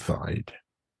modified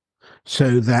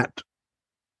so that.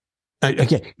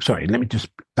 Okay, sorry. Let me just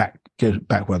go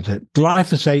back one second.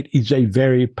 Glyphosate is a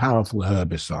very powerful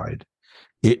herbicide.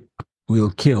 It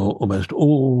will kill almost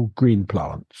all green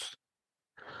plants.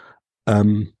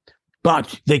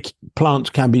 But plants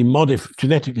can be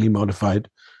genetically modified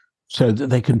so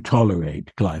that they can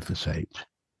tolerate glyphosate.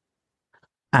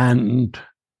 And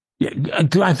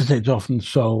glyphosate is often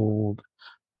sold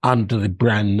under the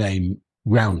brand name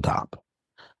Roundup.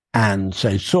 And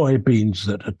so soybeans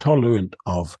that are tolerant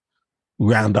of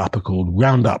Roundup are called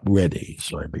Roundup Ready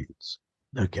soybeans.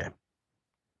 Okay.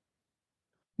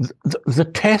 The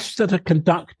tests that are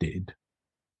conducted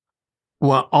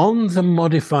were on the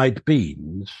modified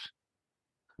beans,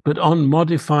 but on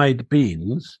modified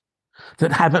beans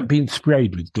that haven't been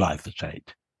sprayed with glyphosate.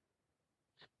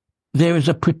 There is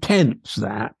a pretense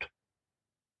that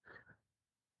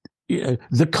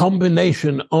the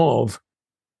combination of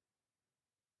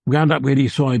Roundup Ready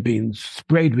soybeans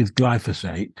sprayed with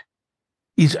glyphosate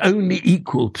is only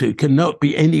equal to, cannot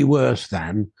be any worse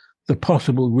than, the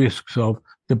possible risks of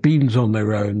the beans on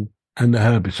their own and the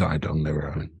herbicide on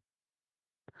their own.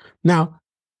 Now,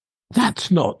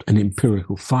 that's not an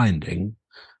empirical finding.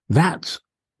 That's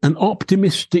an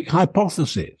optimistic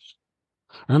hypothesis,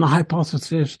 and a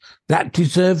hypothesis that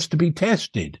deserves to be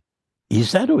tested.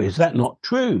 Is that or is that not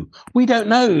true? We don't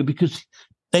know because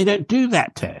they don't do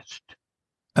that test.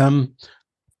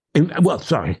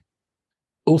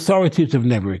 Authorities have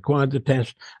never required the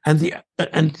test, and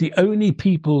the only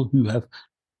people who have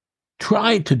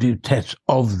tried to do tests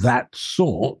of that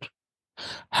sort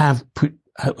have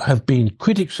been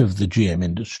critics of the GM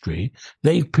industry.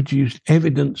 They've produced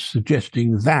evidence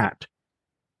suggesting that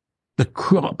the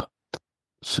crop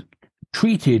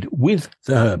treated with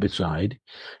the herbicide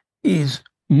is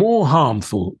more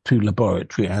harmful to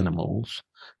laboratory animals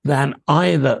than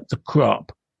either the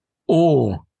crop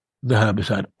or the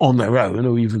herbicide on their own,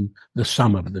 or even the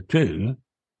sum of the two.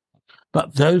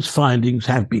 But those findings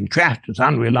have been trashed as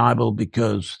unreliable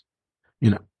because,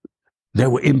 there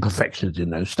were imperfections in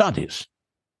those studies.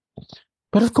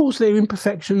 But of course, there are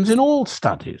imperfections in all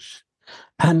studies.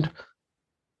 And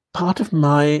part of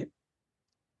my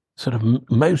sort of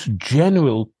most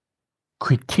general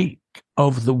critique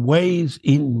of the ways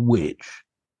in which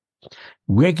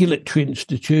regulatory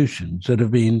institutions that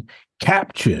have been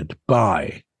captured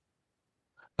by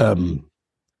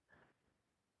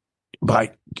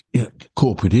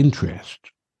corporate interest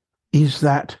is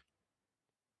that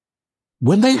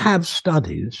when they have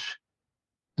studies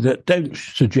that don't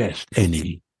suggest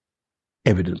any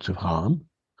evidence of harm,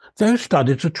 those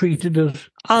studies are treated as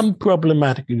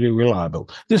unproblematically reliable.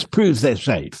 This proves they're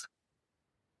safe.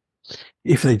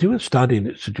 If they do a study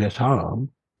that suggests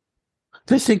harm,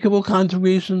 they think of all kinds of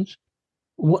reasons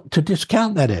to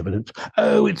discount that evidence.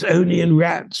 Oh, it's only in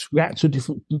rats. Rats are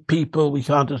different people. We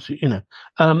can't,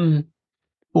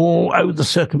 or the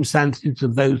circumstances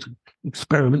of those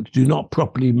experiments do not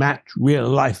properly match real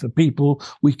life for people.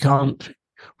 We can't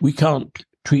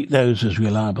treat those as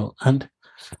reliable. And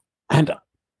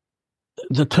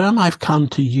the term I've come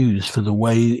to use for the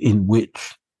way in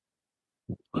which,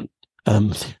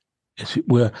 as it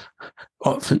were,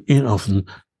 often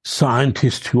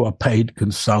scientists who are paid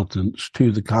consultants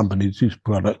to the companies whose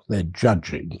products they're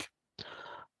judging,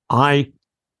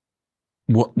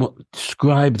 what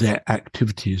describe their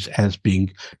activities as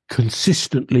being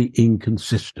consistently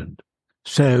inconsistent.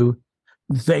 So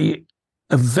they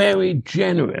are very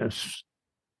generous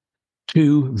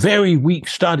to very weak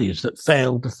studies that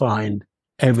fail to find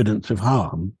evidence of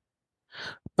harm,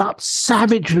 but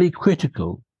savagely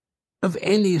critical of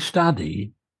any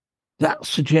study that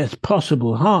suggests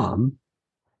possible harm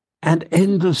and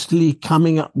endlessly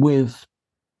coming up with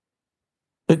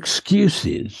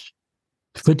excuses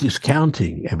for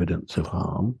discounting evidence of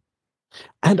harm.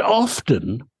 And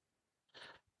often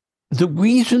the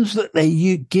reasons that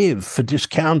they give for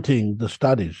discounting the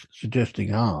studies suggesting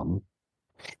harm,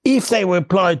 if they were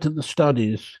applied to the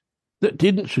studies that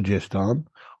didn't suggest harm,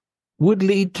 would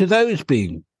lead to those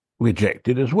being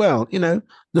rejected as well. You know,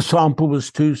 the sample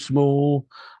was too small,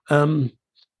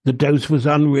 the dose was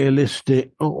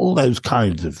unrealistic, all those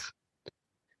kinds of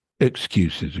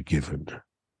excuses are given.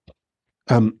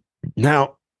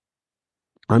 Now,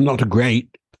 I'm not a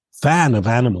great fan of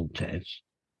animal tests,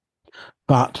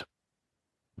 but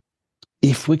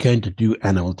if we're going to do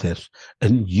animal tests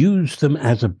and use them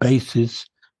as a basis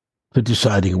for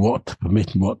deciding what to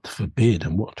permit and what to forbid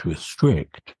and what to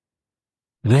restrict,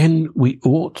 then we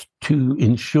ought to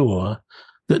ensure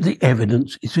that the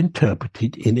evidence is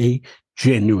interpreted in a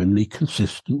genuinely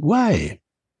consistent way.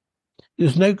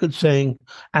 There's no good saying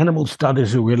animal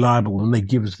studies are reliable and they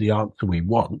give us the answer we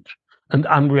want, and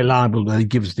unreliable and they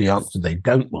give us the answer they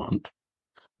don't want.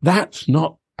 That's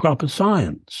not proper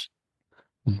science.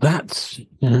 That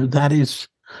is,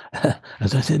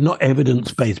 as I said, not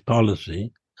evidence-based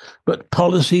policy, but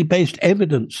policy-based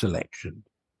evidence selection,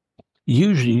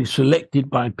 usually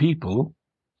selected by people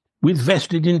with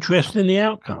vested interest in the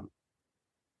outcome.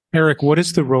 Erik, what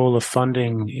is the role of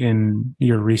funding in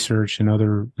your research and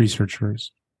other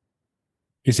researchers?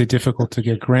 Is it difficult to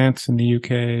get grants in the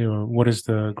UK, or what is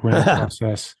the grant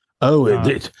process?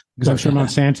 Because I'm sure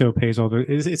Monsanto pays all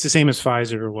it's the same as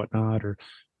Pfizer or whatnot, or,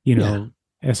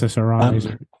 SSRIs.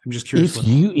 I'm just curious.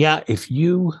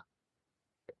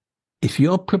 If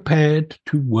you're prepared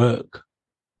to work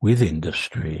with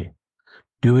industry,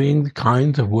 doing the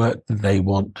kinds of work that they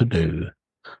want to do,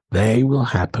 they will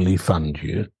happily fund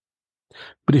you.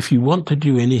 But if you want to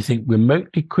do anything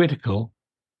remotely critical,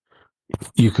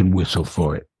 you can whistle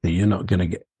for it. You're not going to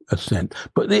get a cent.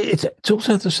 But it's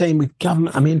also the same with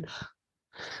government. I mean,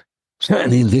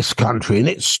 certainly in this country, and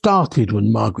it started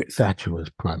when Margaret Thatcher was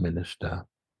Prime Minister.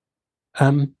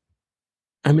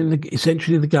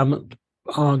 Essentially the government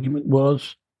argument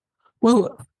was,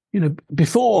 well,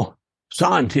 before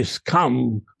scientists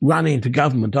come running to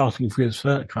government asking for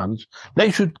research funds,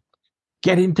 they should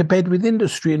get into bed with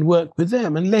industry and work with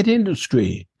them and let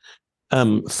industry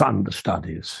fund the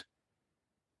studies.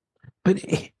 But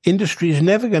industry is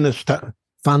never going to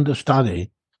fund a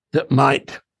study that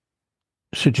might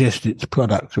suggest its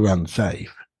products are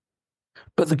unsafe.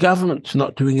 But the government's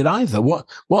not doing it either. What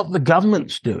the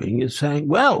government's doing is saying,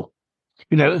 well,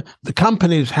 the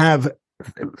companies have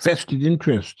vested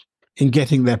interest in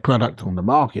getting their product on the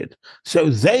market, so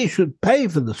they should pay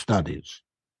for the studies.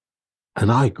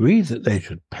 And I agree that they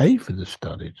should pay for the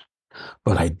studies,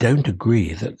 but I don't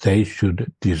agree that they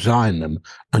should design them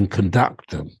and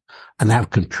conduct them and have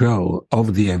control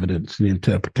of the evidence and the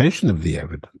interpretation of the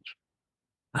evidence.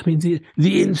 I mean,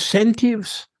 the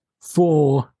incentives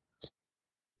for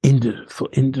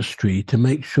industry to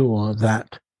make sure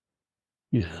that,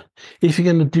 if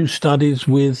you're going to do studies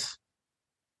with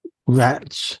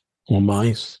rats or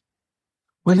mice,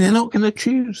 well, they're not going to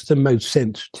choose the most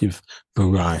sensitive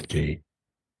variety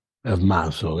of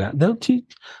mouse or rat. They'll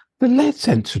teach the less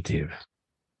sensitive,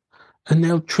 and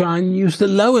they'll try and use the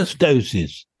lowest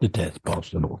doses to test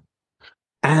possible,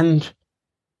 and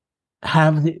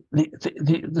have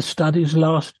the studies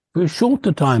last for as short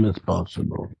a time as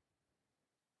possible,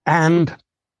 and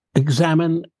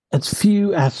examine as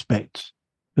few aspects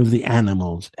of the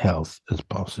animal's health as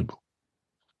possible.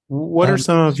 What are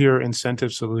some of your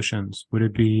incentive solutions? Would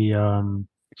it be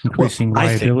increasing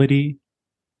liability?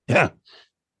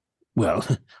 Well,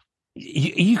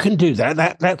 you can do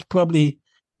that. That's probably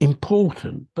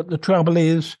important. But the trouble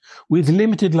is, with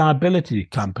limited liability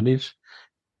companies,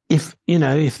 if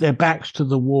their back's to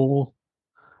the wall,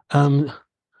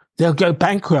 they'll go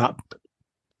bankrupt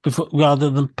rather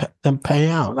than pay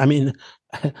out. I mean,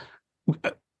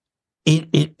 if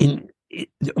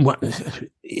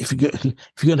you're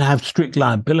going to have strict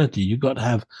liability,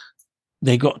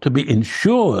 they got to be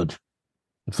insured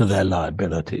for their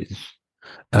liabilities,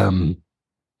 and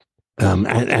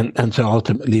so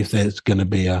ultimately, if there's going to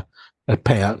be a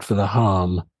payout for the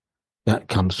harm, that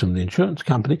comes from the insurance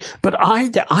company. But I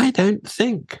don't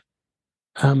think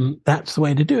that's the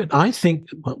way to do it. I think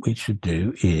what we should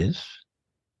do is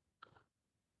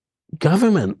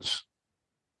governments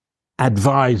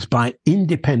advised by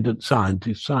independent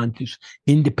scientists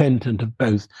independent of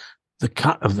both the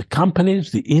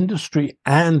companies, the industry,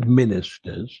 and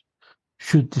ministers,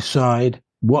 should decide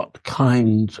what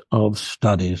kinds of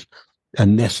studies are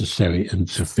necessary and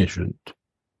sufficient.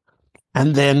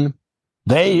 And then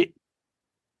They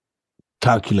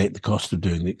calculate the cost of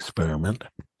doing the experiment.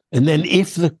 And then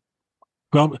if the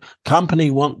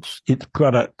company wants its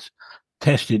product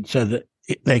tested so that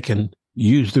they can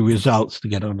use the results to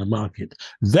get on the market,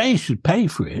 they should pay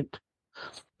for it.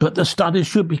 But the studies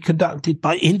should be conducted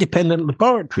by independent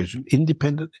laboratories and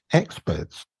independent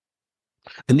experts.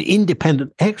 And the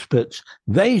independent experts,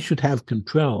 they should have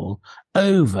control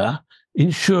over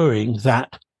ensuring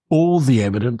that all the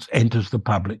evidence enters the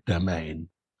public domain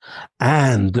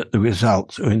and that the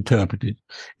results are interpreted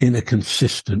in a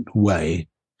consistent way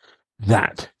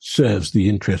that serves the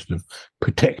interest of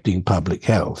protecting public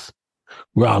health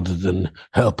rather than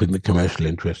helping the commercial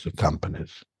interests of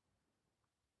companies.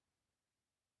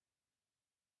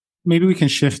 Maybe we can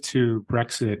shift to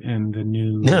Brexit and the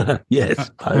new.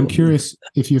 Yes. I'm curious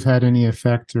if you've had any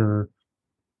effect or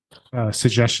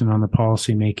suggestion on the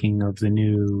policy making of the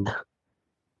new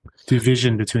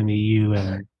division between the EU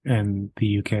and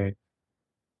the UK.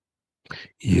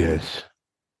 Yes.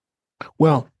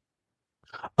 Well,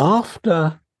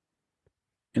 after,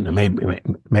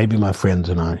 maybe my friends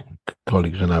and I,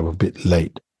 colleagues and I, were a bit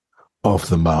late off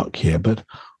the mark here, but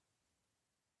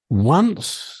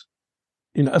once,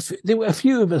 there were a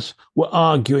few of us were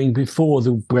arguing before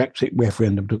the Brexit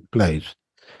referendum took place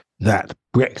that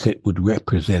Brexit would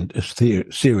represent a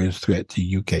serious threat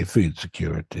to UK food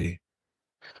security.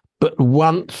 But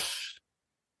once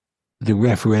the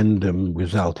referendum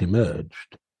result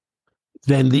emerged,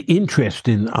 then the interest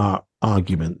in our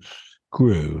arguments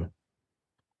grew.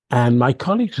 And my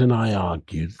colleagues and I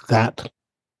argued that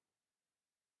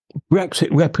Brexit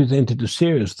represented a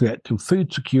serious threat to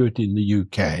food security in the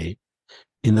UK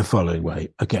in the following way.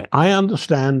 Okay, I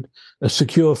understand a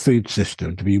secure food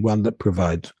system to be one that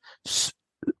provides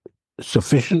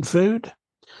sufficient food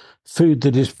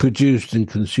that is produced and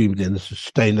consumed in a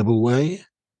sustainable way,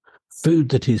 food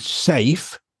that is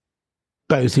safe,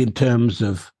 both in terms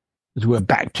of, as it were,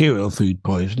 bacterial food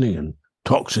poisoning and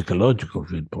toxicological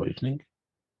food poisoning.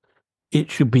 It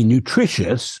should be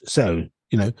nutritious, so,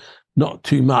 not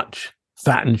too much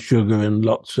fat and sugar and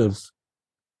lots of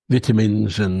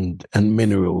vitamins and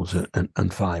minerals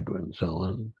and fiber and so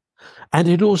on. And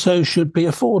it also should be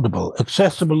affordable,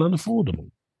 accessible and affordable.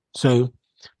 So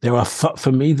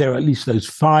for me, there are at least those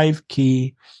 5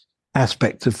 key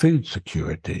aspects of food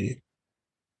security.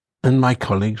 And my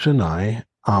colleagues and I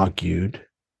argued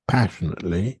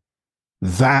passionately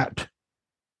that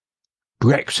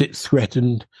Brexit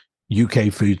threatened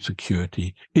UK food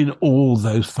security in all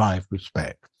those 5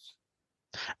 respects.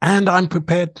 And I'm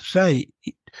prepared to say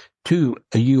to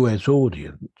a US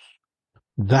audience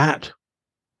that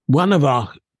one of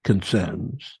our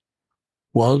concerns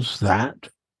was that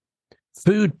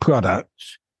food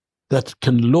products that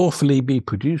can lawfully be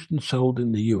produced and sold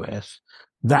in the US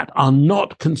that are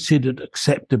not considered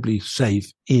acceptably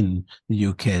safe in the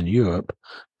UK and Europe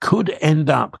could end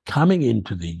up coming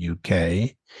into the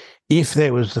UK if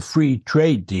there was the free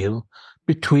trade deal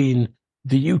between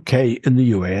the UK and the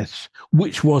US,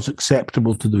 which was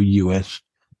acceptable to the US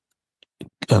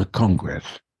Congress.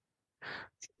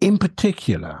 In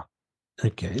particular,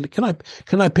 okay,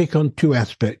 can I pick on 2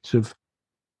 aspects of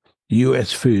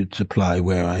US food supply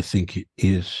where I think it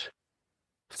is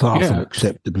far from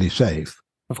acceptably safe?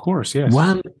 Of course, yes.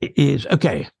 One is,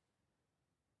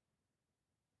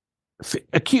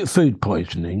 acute food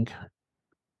poisoning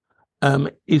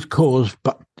is caused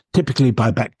typically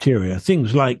by bacteria,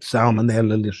 things like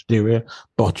Salmonella, Listeria,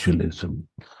 botulism,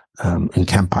 and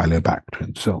Campylobacter,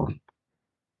 and so on.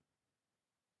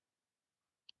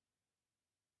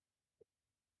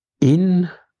 In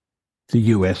the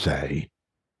USA,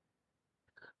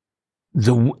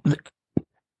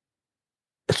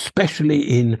 especially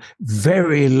in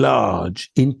very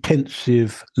large,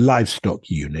 intensive livestock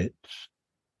units,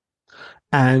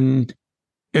 and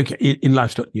in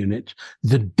livestock units,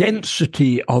 the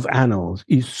density of animals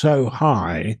is so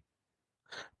high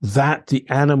that the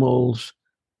animals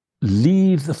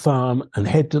leave the farm and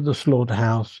head to the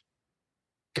slaughterhouse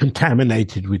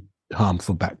contaminated with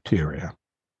harmful bacteria.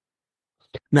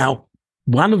 Now,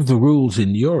 one of the rules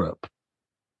in Europe,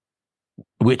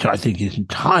 which I think is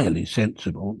entirely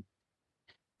sensible,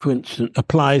 for instance,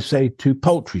 applies, say, to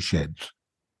poultry sheds.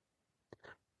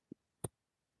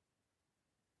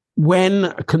 When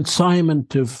a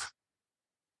consignment of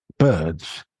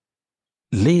birds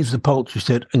leaves the poultry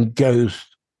shed and goes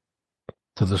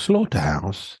to the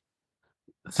slaughterhouse,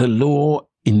 the law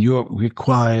in Europe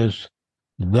requires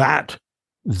that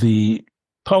the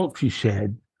poultry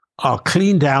shed are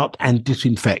cleaned out and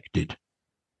disinfected.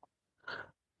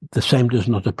 The same does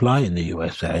not apply in the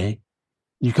USA.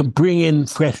 You can bring in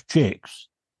fresh chicks,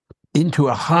 into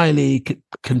a highly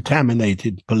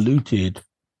contaminated, polluted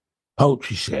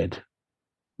poultry shed,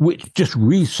 which just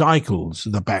recycles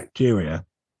the bacteria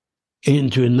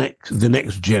into the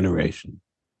next generation,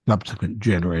 subsequent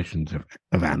generations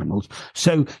of animals.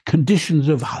 So conditions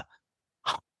of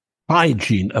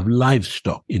hygiene of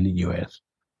livestock in the US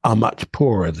are much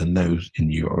poorer than those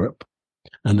in Europe,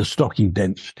 and the stocking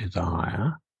densities are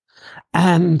higher.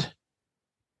 And,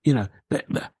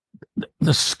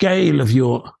 the scale of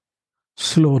your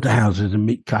slaughterhouses and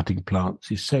meat cutting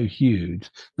plants is so huge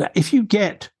that if you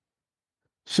get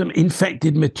some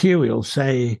infected material,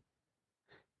 say,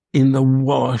 in the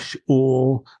wash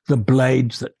or the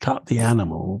blades that cut the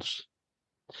animals,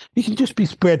 it can just be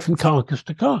spread from carcass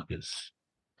to carcass.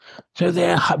 So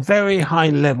there are very high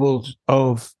levels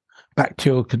of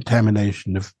bacterial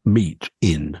contamination of meat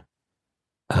in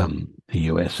the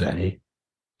USA.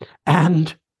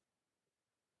 And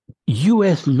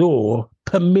US law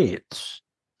permits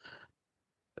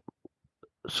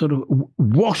sort of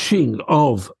washing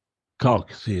of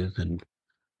carcasses and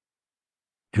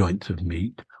joints of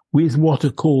meat with what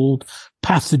are called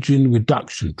pathogen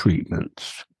reduction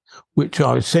treatments, which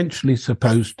are essentially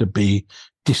supposed to be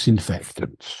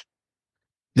disinfectants.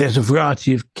 There's a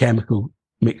variety of chemical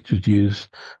mixtures used.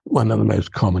 One of the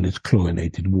most common is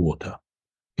chlorinated water,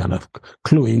 kind of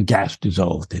chlorine gas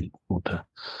dissolved in water.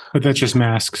 But that just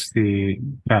masks the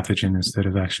pathogen instead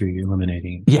of actually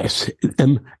eliminating it. Yes.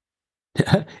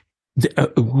 A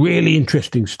really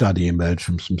interesting study emerged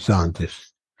from some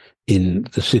scientists in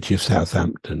the city of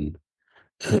Southampton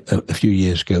a few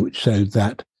years ago, which showed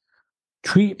that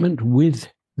treatment with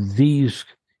these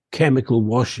chemical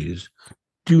washes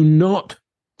do not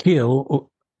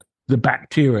kill the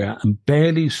bacteria and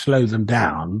barely slow them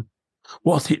down.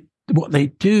 What they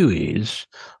do is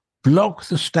block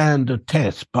the standard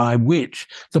test by which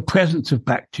the presence of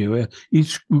bacteria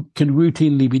can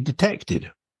routinely be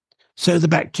detected. So the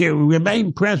bacteria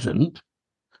remain present,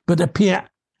 but appear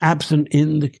absent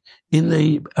in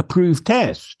the approved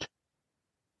test.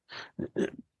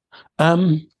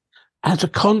 As a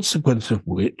consequence of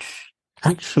which,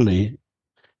 actually,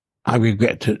 I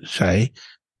regret to say,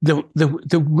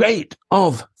 the rate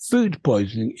of food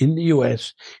poisoning in the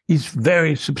US is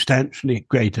very substantially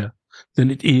greater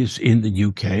than it is in the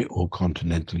UK or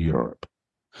continental Europe.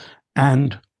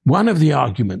 And one of the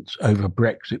arguments over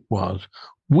Brexit was,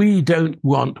 we don't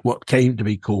want what came to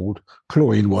be called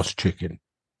chlorine-washed chicken.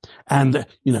 And,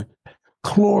 the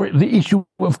issue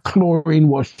of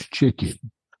chlorine-washed chicken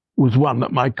was one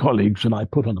that my colleagues and I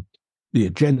put on the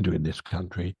agenda in this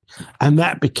country. And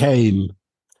that became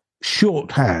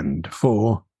shorthand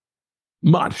for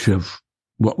much of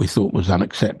what we thought was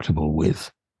unacceptable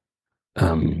with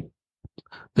the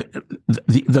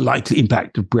likely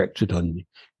impact of Brexit on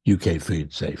UK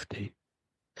food safety.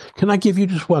 Can I give you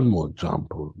just one more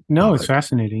example? No, it's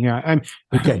fascinating. Yeah.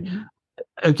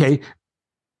 Okay.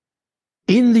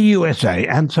 In the USA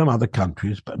and some other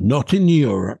countries, but not in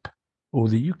Europe or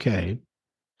the UK,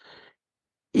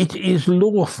 it is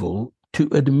lawful to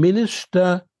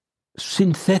administer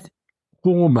synthetic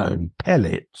hormone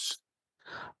pellets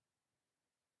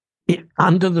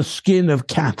under the skin of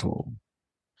cattle.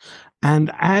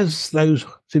 And as those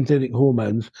synthetic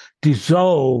hormones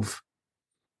dissolve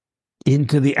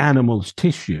into the animal's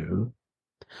tissue,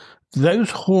 those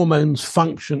hormones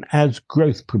function as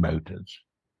growth promoters,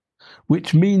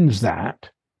 which means that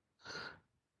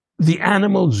the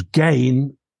animals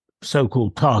gain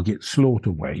so-called target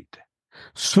slaughter weight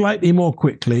slightly more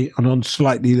quickly and on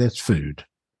slightly less food.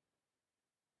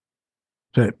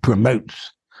 So it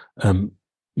promotes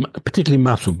particularly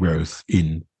muscle growth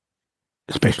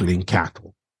especially in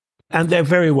cattle. And they're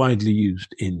very widely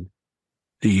used in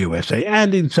the USA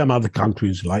and in some other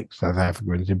countries like South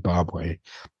Africa and Zimbabwe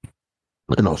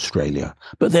and Australia,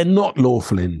 but they're not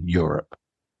lawful in Europe.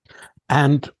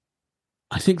 And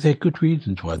I think there are good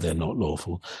reasons why they're not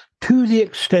lawful. To the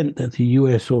extent that the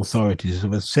US authorities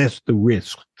have assessed the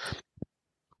risk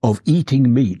of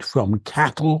eating meat from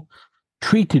cattle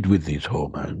treated with these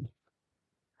hormones,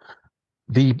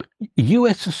 the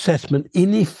US assessment,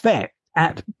 in effect,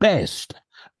 at best,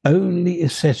 only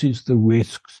assesses the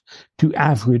risks to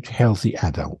average healthy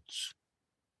adults.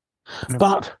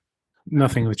 But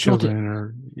nothing with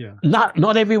children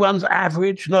Not everyone's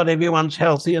average, not everyone's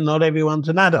healthy, and not everyone's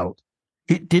an adult.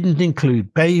 It didn't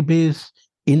include babies,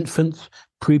 infants,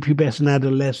 prepubescent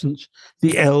adolescents,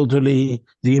 the elderly,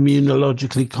 the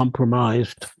immunologically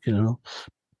compromised,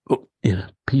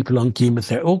 people on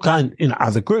chemotherapy, all kinds,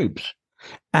 other groups.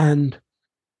 And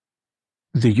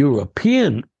the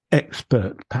European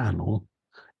expert panel,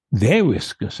 their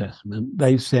risk assessment,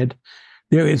 they said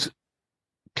there is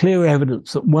clear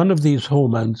evidence that one of these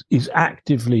hormones is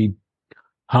actively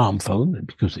harmful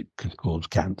because it can cause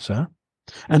cancer.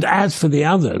 And as for the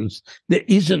others, there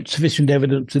isn't sufficient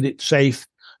evidence that it's safe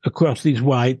across these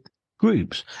wide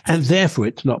groups, and therefore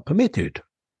it's not permitted.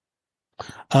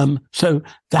 So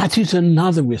that is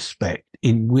another respect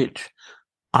in which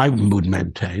I would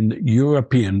maintain that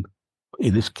European,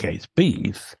 in this case,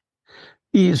 beef,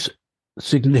 is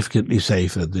significantly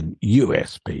safer than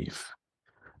US beef.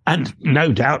 And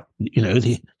no doubt,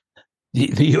 the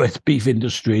US beef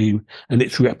industry and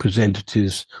its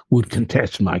representatives would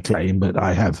contest my claim, but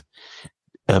I have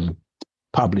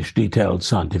published detailed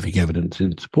scientific evidence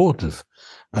in support of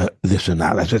this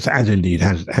analysis, as indeed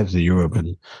has the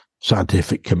European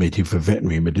Scientific Committee for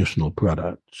Veterinary Medicinal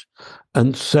Products.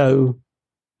 And so,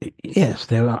 yes,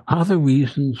 there are other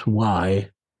reasons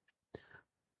why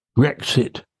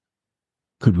Brexit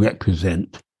could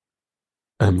represent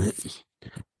a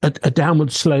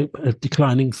downward slope of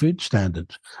declining food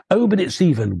standards. Oh, but it's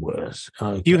even worse.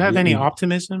 Okay. Do you have any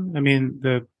optimism? I mean,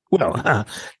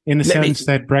 in the sense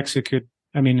that Brexit could,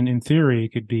 in theory,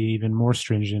 it could be even more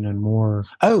stringent and more.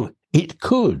 Oh, it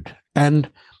could. And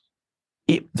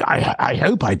I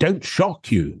hope I don't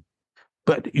shock you,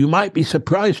 but you might be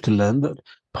surprised to learn that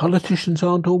politicians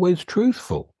aren't always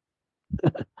truthful.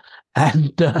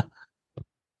 And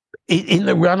in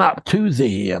the run-up to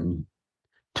the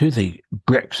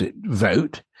Brexit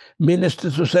vote,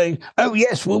 ministers were saying, "Oh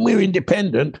yes, when we're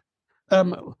independent,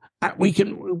 we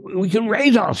can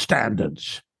raise our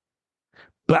standards."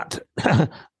 But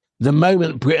the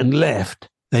moment Britain left,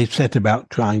 they set about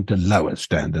trying to lower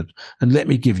standards. And let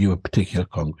me give you a particular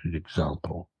concrete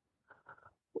example.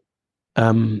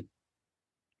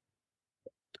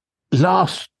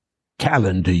 Last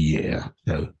calendar year,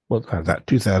 so what was that,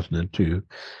 2002,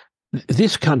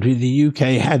 this country, the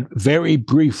UK, had very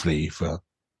briefly, for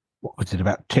what was it,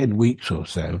 about 10 weeks or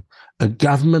so, a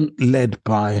government led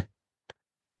by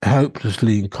a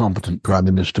hopelessly incompetent Prime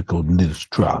Minister called Liz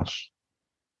Truss,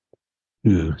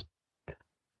 who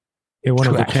one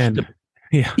of the 10.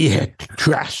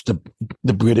 Trashed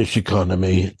the British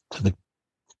economy to the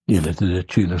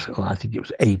tune of, I think it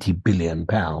was £80 billion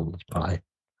by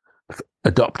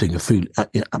adopting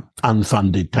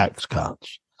unfunded tax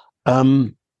cuts.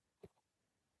 But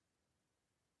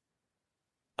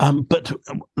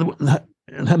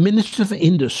the Minister for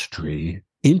Industry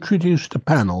introduced a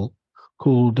panel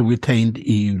called the Retained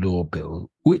EU Law Bill,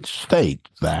 which states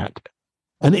that,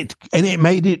 and it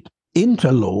made it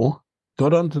into law,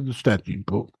 got onto the statute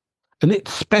book, and it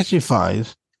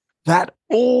specifies that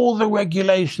all the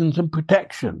regulations and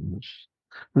protections,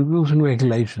 the rules and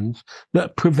regulations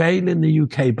that prevail in the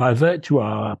UK by virtue of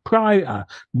our prior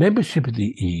membership of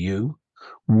the EU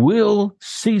will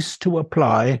cease to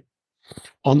apply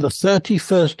on the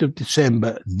 31st of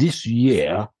December this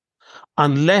year,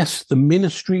 unless the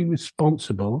ministry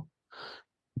responsible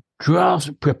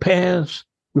prepares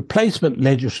replacement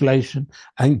legislation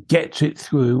and gets it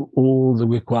through all the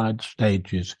required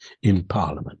stages in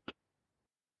Parliament.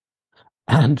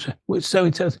 And so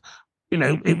it says,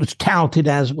 it was touted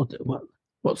as,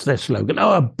 what's their slogan?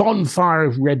 Oh, a bonfire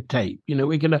of red tape.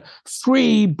 We're going to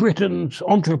free Britain's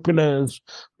entrepreneurs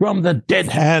from the dead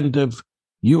hand of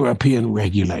European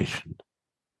regulation.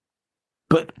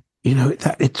 But,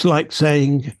 it's like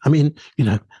saying, from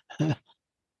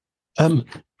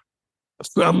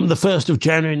the 1st of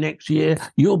January next year,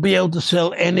 you'll be able to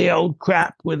sell any old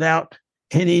crap without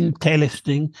any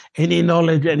listing, any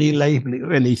knowledge, any labeling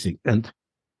or anything. And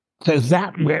so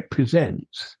that would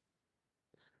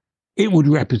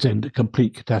represent a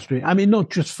complete catastrophe. Not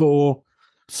just for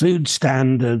food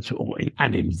standards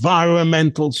and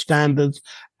environmental standards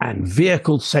and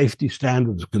vehicle safety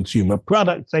standards, consumer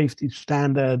product safety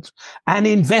standards, and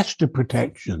investor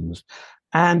protections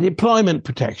and employment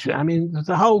protection. There's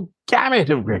a whole gamut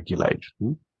of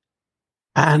regulation.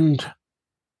 And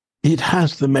it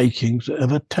has the makings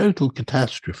of a total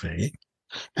catastrophe.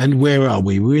 And where are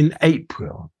we? We're in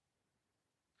April.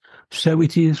 So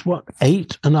it is,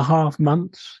 8.5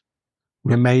 months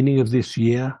remaining of this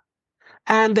year.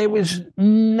 And there was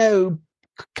no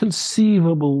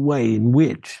conceivable way in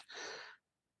which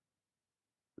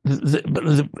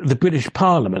the British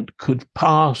Parliament could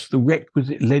pass the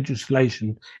requisite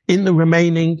legislation in the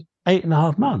remaining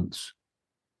 8.5 months.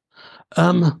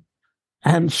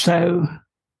 And so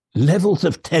levels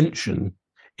of tension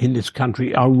in this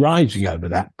country are rising over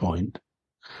that point.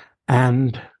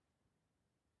 And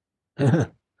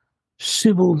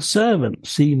civil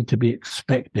servants seem to be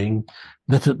expecting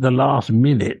that at the last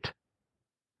minute,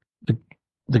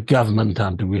 the government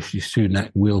under Rishi Sunak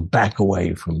will back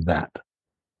away from that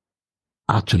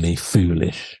utterly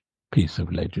foolish piece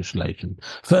of legislation.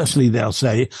 Firstly, they'll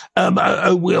say,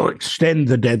 we'll extend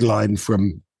the deadline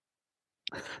from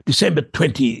December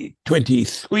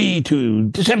 2023 to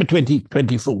December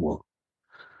 2024.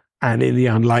 And in the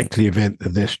unlikely event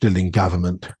that they're still in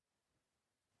government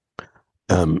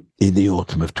in the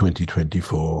autumn of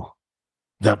 2024,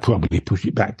 they'll probably push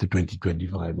it back to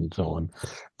 2025 and so on.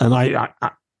 And I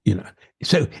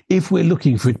so if we're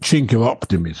looking for a chink of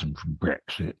optimism from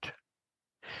Brexit,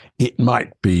 it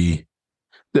might be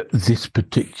that this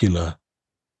particular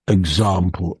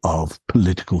example of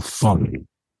political folly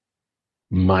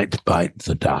might bite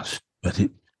the dust, but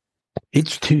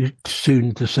it's too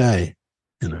soon to say.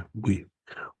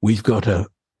 We've got a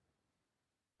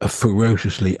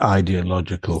ferociously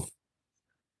ideological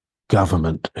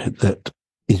government that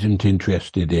isn't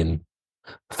interested in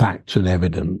facts and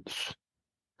evidence.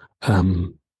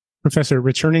 Professor,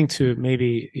 returning to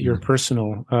maybe your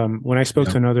personal, when I spoke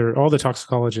to all the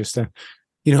toxicologists,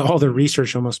 all the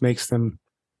research almost makes them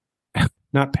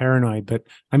not paranoid, but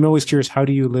I'm always curious, how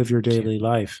do you live your daily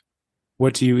life?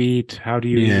 What do you eat? How do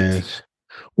you eat?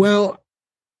 Well,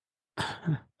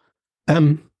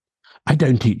 I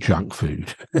don't eat junk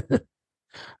food.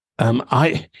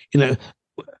 I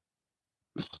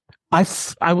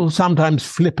will sometimes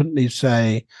flippantly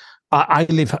say I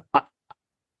live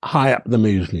high up the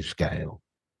muesli scale.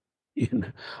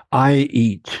 I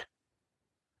eat.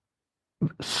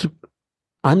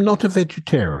 I'm not a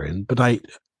vegetarian, but I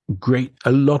eat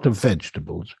a lot of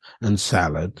vegetables and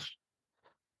salads.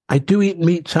 I do eat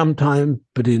meat sometimes,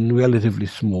 but in relatively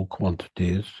small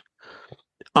quantities.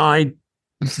 I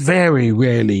very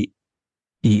rarely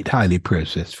eat highly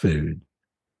processed food.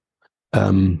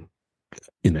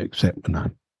 Except when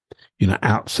I'm,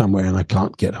 out somewhere and I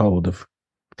can't get hold of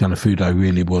the kind of food I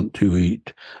really want to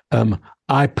eat.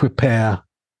 I prepare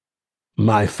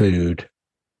my food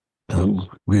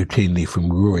routinely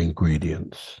from raw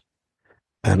ingredients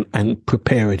and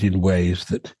prepare it in ways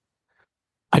that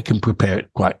I can prepare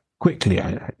it quite quickly.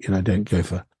 I don't go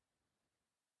for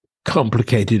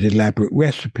complicated, elaborate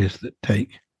recipes that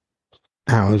take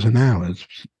hours and hours.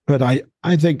 But I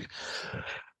think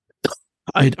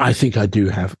I do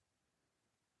have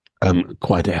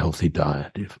quite a healthy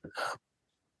diet.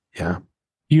 Do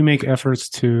you make efforts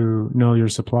to know your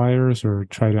suppliers or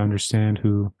try to understand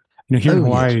who? Here in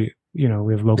Hawaii, yes.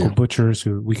 We have local butchers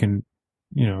who we can,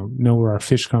 know where our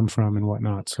fish come from and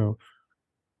whatnot. So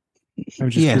I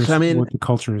was just curious what the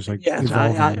culture is like. Yes,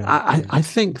 I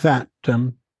think that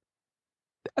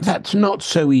that's not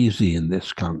so easy in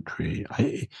this country.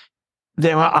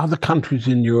 There are other countries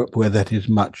in Europe where that is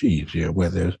much easier, where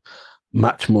there's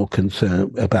much more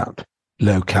concern about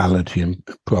locality and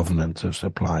provenance of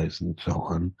supplies and so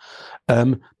on.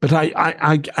 But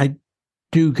I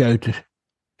do go to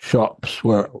shops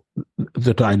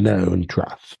that I know and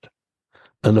trust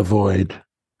and avoid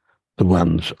the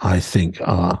ones I think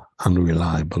are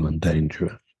unreliable and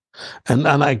dangerous. And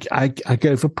I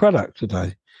go for products that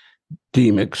I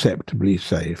deem acceptably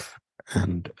safe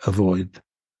and avoid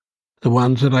the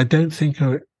ones that I don't think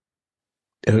are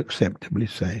acceptably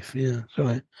safe. Yeah,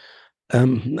 so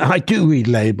I do read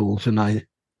labels, and I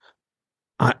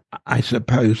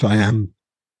suppose I am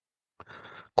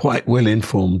quite well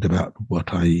informed about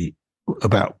what I eat,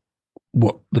 about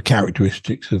what the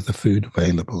characteristics of the food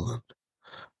available.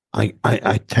 I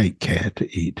take care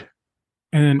to eat.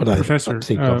 And what Professor, I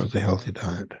think of as a healthy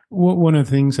diet. One of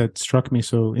the things that struck me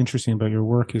so interesting about your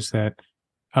work is that,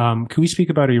 can we speak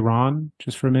about Iran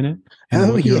just for a minute?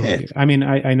 Yes. I mean,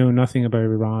 I know nothing about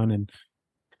Iran, and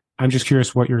I'm just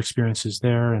curious what your experience is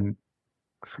there, and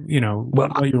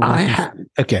what your work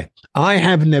is. I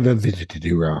have never visited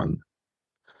Iran,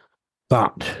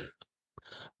 but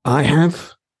I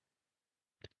have.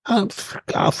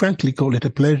 I'll frankly call it a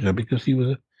pleasure, because he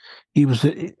was,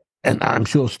 and I'm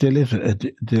sure still is, a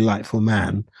delightful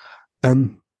man.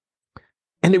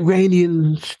 An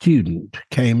Iranian student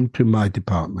came to my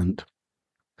department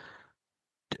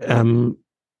to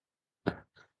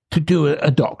do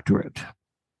a doctorate.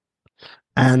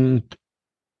 And,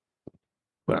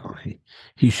 well,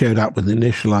 he showed up with an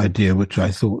initial idea which I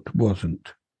thought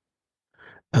wasn't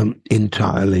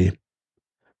entirely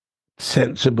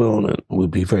sensible and would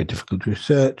be very difficult to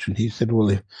research. And he said,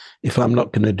 well, if I'm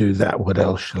not going to do that, what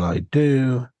else shall I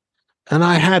do? And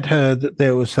I had heard that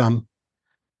there were some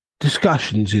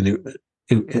discussions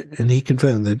and he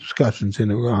confirmed the discussions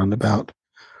in Iran about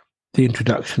the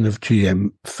introduction of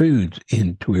GM foods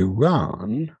into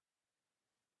Iran.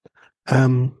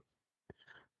 But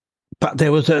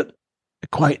there was a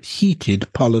quite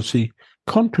heated policy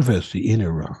controversy in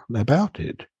Iran about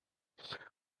it.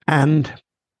 And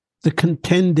the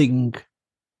contending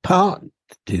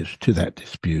parties to that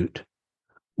dispute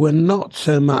were not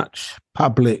so much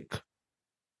public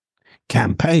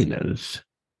campaigners,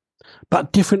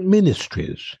 but different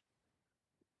ministries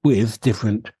with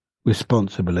different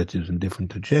responsibilities and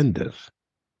different agendas.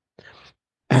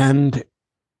 And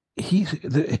he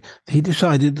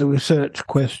decided the research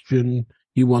question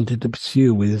he wanted to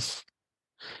pursue was,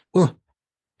 well,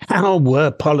 how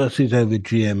were policies over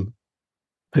GM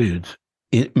foods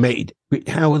made?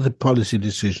 How were the policy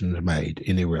decisions made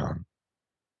in Iran?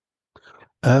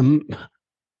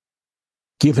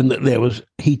 Given that there was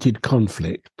heated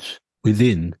conflict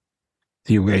within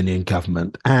the Iranian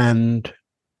government and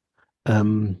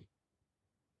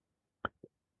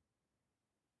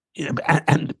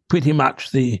pretty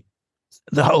much the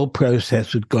whole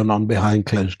process had gone on behind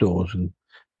closed doors and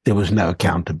there was no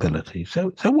accountability.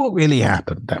 So what really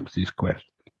happened? That was his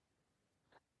question.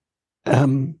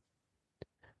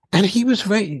 And he's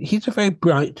a very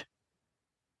bright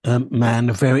man,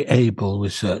 a very able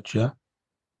researcher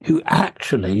who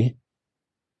actually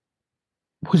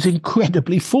was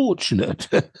incredibly fortunate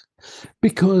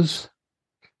because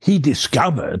he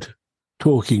discovered,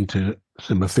 talking to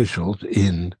some officials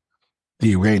in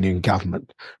the Iranian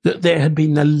government, that there had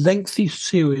been a lengthy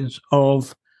series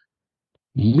of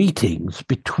meetings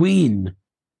between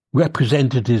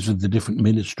representatives of the different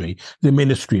ministry, the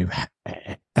Ministry of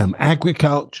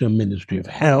Agriculture, Ministry of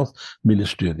Health,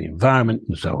 Ministry of the Environment,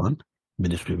 and so on,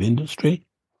 Ministry of Industry,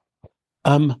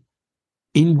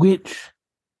 in which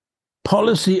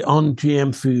policy on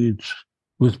GM foods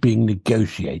was being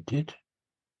negotiated,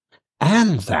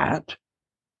 and that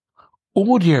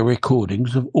audio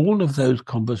recordings of all of those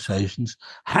conversations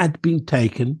had been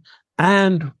taken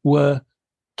and were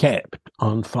kept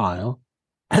on file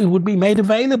and would be made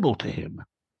available to him.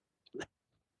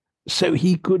 So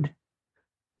he could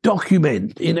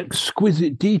document in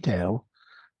exquisite detail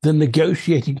the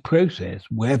negotiating process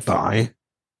whereby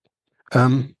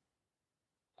the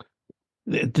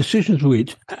decisions were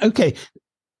reached. Okay,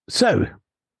 so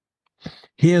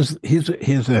here's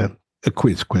a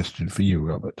quiz question for you,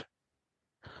 Robert.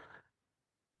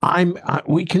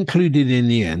 We concluded in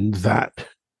the end that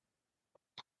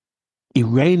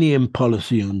Iranian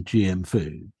policy on GM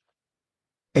food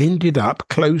ended up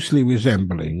closely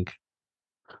resembling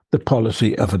the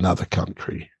policy of another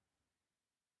country.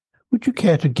 Would you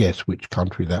care to guess which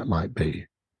country that might be?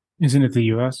 Isn't it the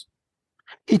US?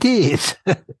 It is.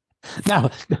 Now,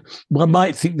 one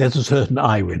might think there's a certain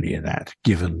irony in that,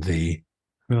 given the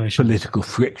political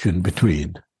friction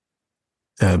between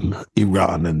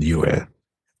Iran and the US.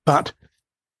 But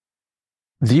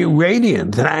the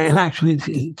Iranians, and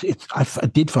actually I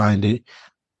did find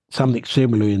something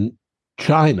similar in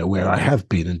China, where I have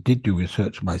been and did do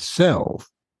research myself,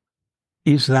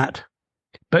 is that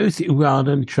both Iran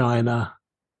and China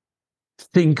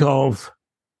think of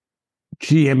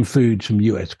GM foods from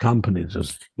US companies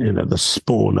as, the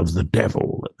spawn of the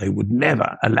devil that they would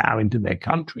never allow into their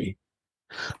country.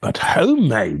 But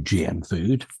homemade GM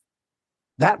food,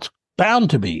 that's bound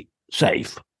to be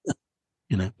safe.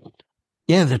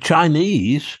 Yeah, the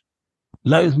Chinese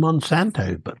loathe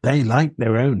Monsanto, but they like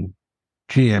their own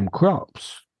GM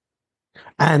crops.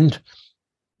 And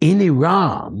in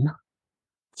Iran,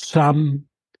 some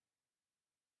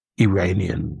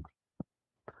Iranian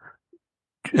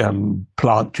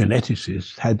plant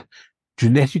geneticists had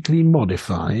genetically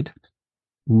modified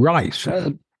rice.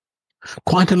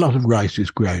 Quite a lot of rice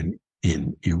is grown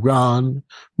in Iran.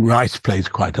 Rice plays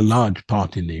quite a large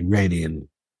part in the Iranian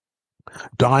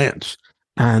diets.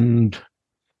 And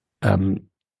so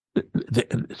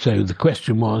the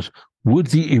question was, would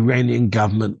the Iranian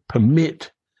government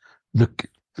permit the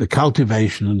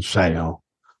cultivation and sale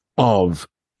of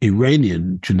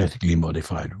Iranian genetically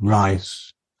modified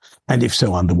rice, and if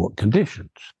so, under what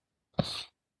conditions?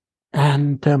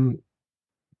 And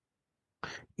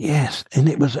yes, and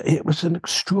it was an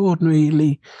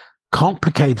extraordinarily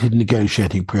complicated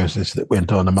negotiating process that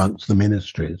went on amongst the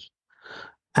ministries,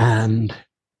 and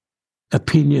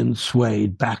opinions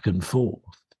swayed back and forth.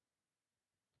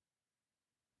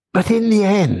 But in the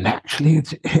end, actually,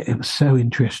 it was so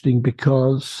interesting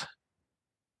because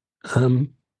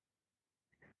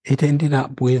it ended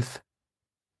up with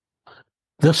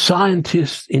the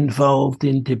scientists involved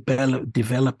in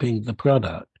developing the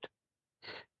product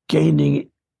gaining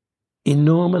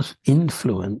enormous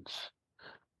influence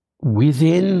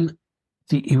within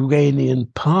the Iranian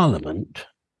parliament,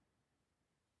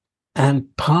 and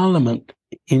Parliament,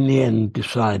 in the end,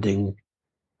 deciding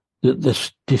that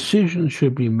this decision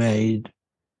should be made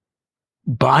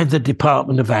by the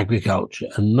Department of Agriculture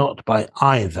and not by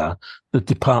either the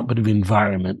Department of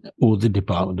Environment or the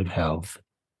Department of Health.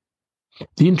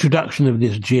 The introduction of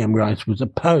this GM rice was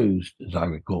opposed, as I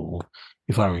recall,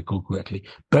 if I recall correctly,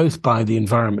 both by the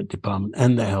Environment Department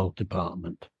and the Health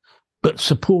Department, but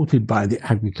supported by the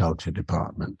Agriculture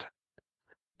Department.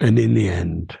 And in the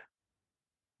end,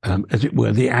 as it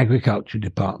were, the Agriculture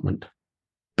Department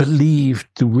believed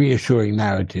the reassuring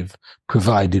narrative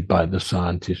provided by the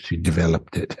scientists who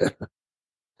developed it.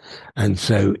 And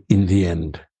so, in the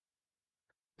end,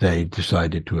 they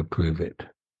decided to approve it.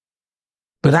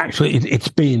 But actually, it's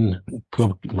been, I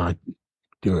suppose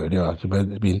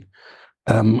it's been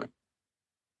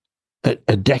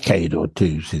a decade or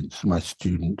two since my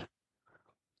student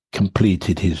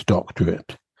completed his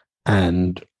doctorate.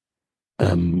 And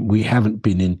we haven't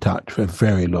been in touch for a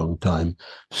very long time.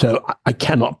 So I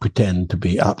cannot pretend to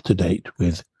be up to date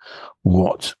with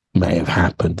what may have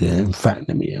happened there. In fact,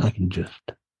 I can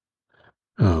just,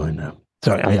 I know.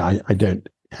 Sorry, I don't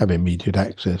have immediate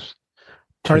access.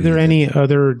 Are there any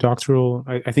other doctoral,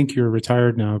 I think you're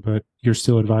retired now, but you're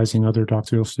still advising other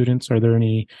doctoral students. Are there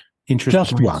any interest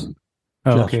Just points? one.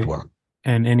 Oh, Just okay. one.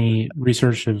 And any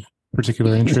research of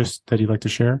particular interest that you'd like to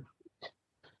share?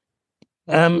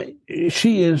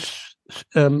 She is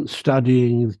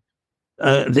studying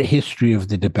the history of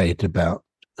the debate about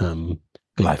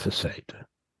glyphosate.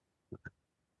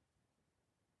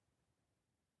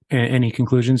 Any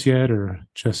conclusions yet, or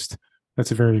just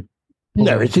that's a very...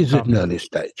 No, it is at an early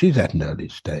stage. She's at an early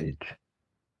stage.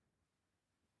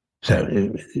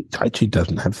 So she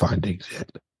doesn't have findings yet.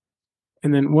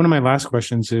 And then one of my last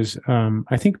questions is,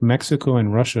 I think Mexico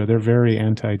and Russia, they're very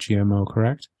anti-GMO,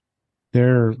 correct?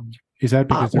 Is that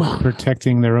because they're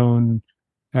protecting their own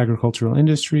agricultural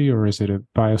industry, or is it a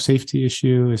biosafety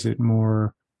issue? Is it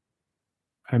more...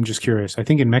 I'm just curious. I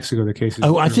think in Mexico, the case is...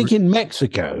 I think in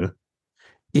Mexico,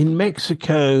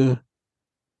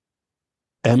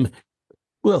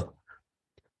 well,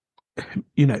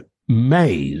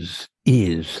 maize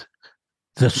is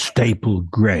the staple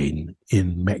grain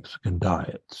in Mexican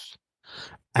diets.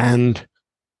 And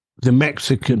the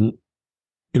Mexican,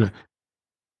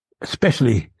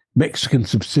 especially Mexican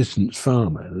subsistence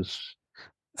farmers,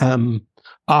 are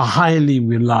highly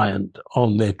reliant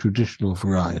on their traditional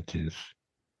varieties.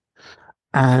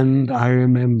 And I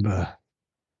remember...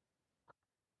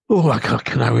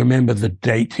 can I remember the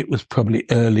date? It was probably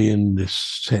early in this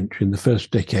century, in the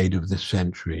first decade of this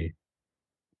century.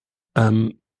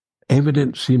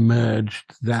 Evidence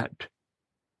emerged that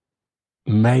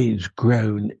maize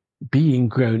being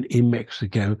grown in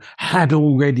Mexico had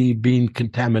already been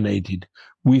contaminated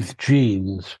with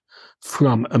genes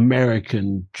from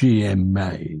American GM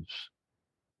maize.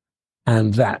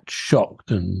 And that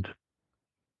shocked and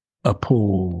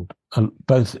appalled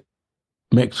both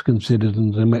Mexican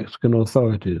citizens and Mexican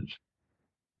authorities.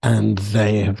 And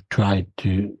they have tried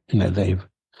to,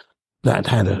 that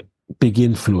had a big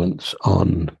influence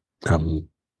on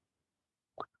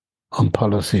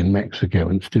policy in Mexico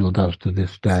and still does to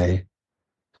this day.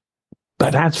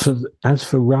 But as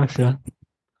for Russia,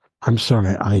 I'm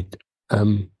sorry, I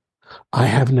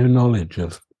have no knowledge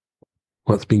of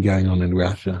what's been going on in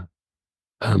Russia.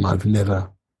 I've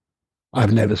never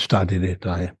studied it.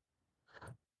 I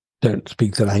don't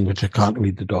speak the language. I can't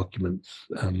read the documents.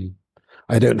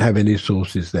 I don't have any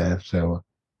sources there, so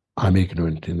I'm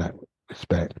ignorant in that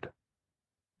respect.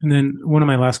 And then one of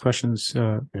my last questions,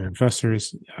 Professor,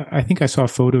 is I think I saw a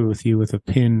photo with you with a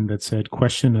pin that said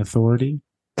 "Question Authority."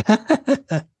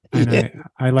 And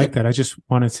I like that. I just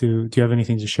wanted to. Do you have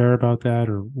anything to share about that,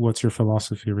 or what's your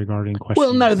philosophy regarding question?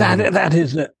 Well, no, that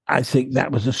is. I think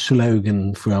that was a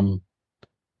slogan from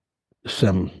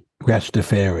some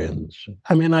Rastafarians.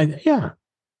 I mean, I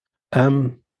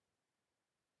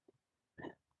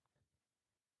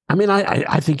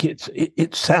think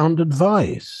it's sound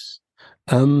advice.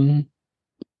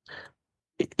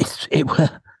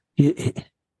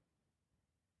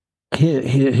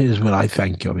 Here's what I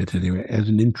think of it anyway, as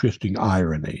an interesting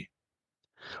irony.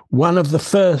 One of the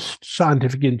first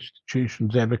scientific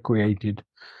institutions ever created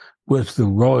was the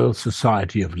Royal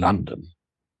Society of London,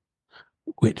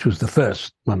 which was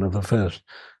one of the first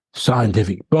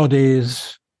scientific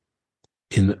bodies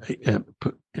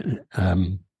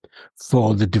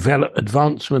for the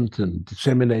advancement and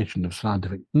dissemination of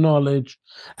scientific knowledge.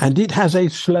 And it has a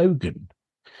slogan,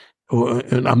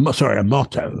 a motto.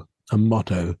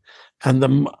 And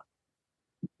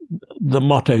the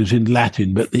motto's in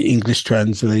Latin, but the English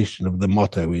translation of the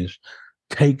motto is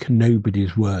 "Take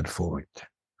nobody's word for it."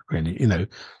 Really,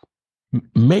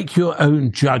 Make your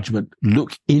own judgment.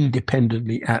 Look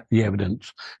independently at the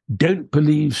evidence. Don't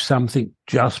believe something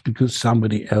just because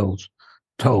somebody else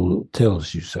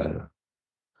tells you so.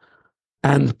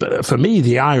 And for me,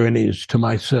 the irony is, to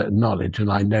my certain knowledge, and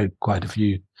I know quite a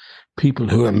few people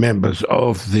who are members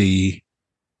of the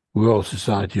Royal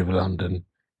Society of London,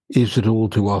 is that all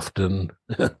too often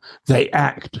they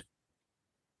act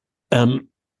in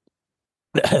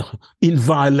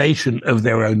violation of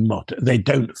their own motto. They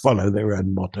don't follow their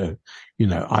own motto.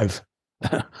 I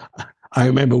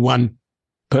remember one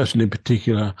person in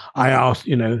particular. I asked,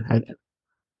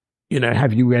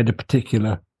 have you read a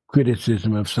particular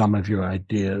criticism of some of your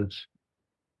ideas?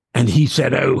 And he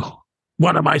said, "Oh,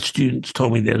 one of my students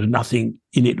told me there's nothing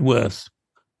in it worth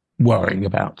worrying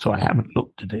about, so I haven't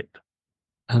looked at it."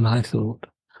 And I thought,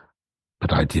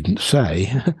 but I didn't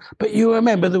say. But you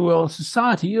remember the Royal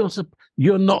Society.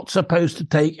 You're not supposed to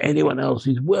take anyone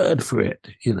else's word for it,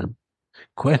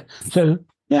 So,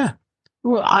 yeah.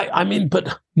 Well, I mean,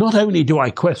 but not only do I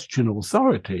question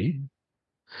authority,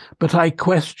 but I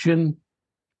question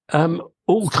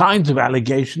all kinds of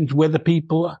allegations, whether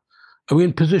people are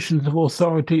in positions of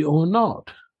authority or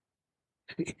not.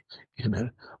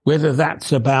 Whether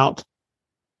that's about,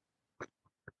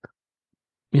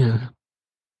 the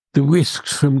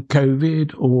risks from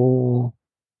COVID or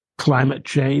climate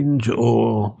change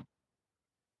or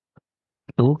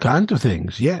all kinds of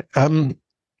things. Yeah. I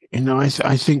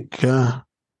think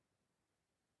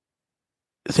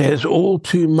there's all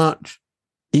too much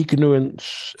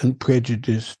ignorance and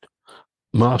prejudice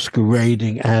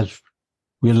masquerading as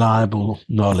reliable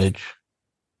knowledge.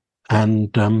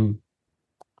 And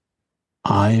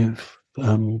I've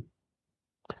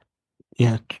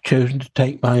chosen to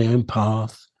take my own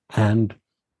path, and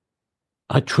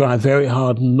I try very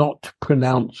hard not to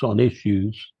pronounce on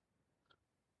issues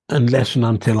unless and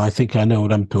until I think I know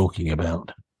what I'm talking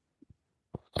about.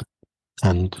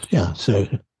 And so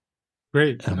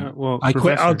great.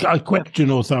 I question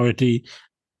authority,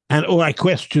 or I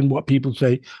question what people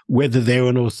say, whether they're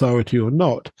an authority or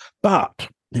not. But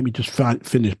let me just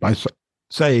finish by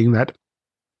saying that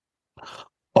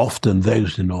often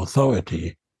those in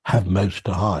authority have most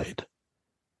to hide.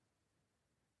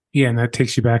 Yeah, and that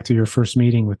takes you back to your first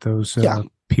meeting with those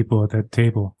people at that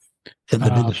table. In the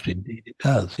ministry, indeed, it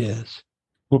does, yes.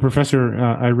 Well, Professor,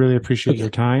 I really appreciate your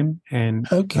time. And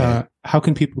how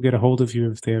can people get a hold of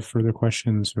you if they have further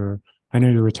questions? Or I know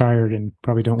you're retired and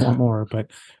probably don't want more,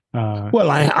 but... Well,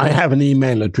 I have an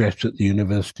email address at the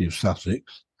University of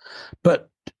Sussex. But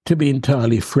to be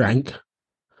entirely frank,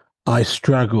 I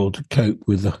struggle to cope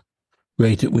with the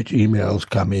rate at which emails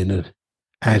come in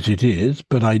as it is.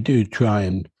 But I do try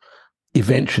and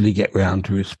eventually get round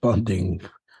to responding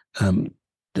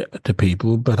to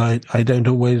people, but I don't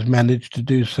always manage to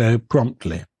do so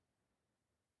promptly.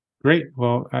 Great.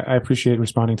 Well, I appreciate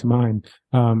responding to mine.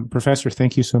 Professor,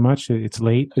 thank you so much. It's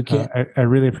late. Okay. I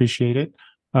really appreciate it.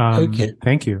 Okay.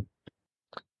 Thank you.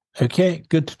 Okay.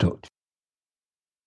 Good to talk to you.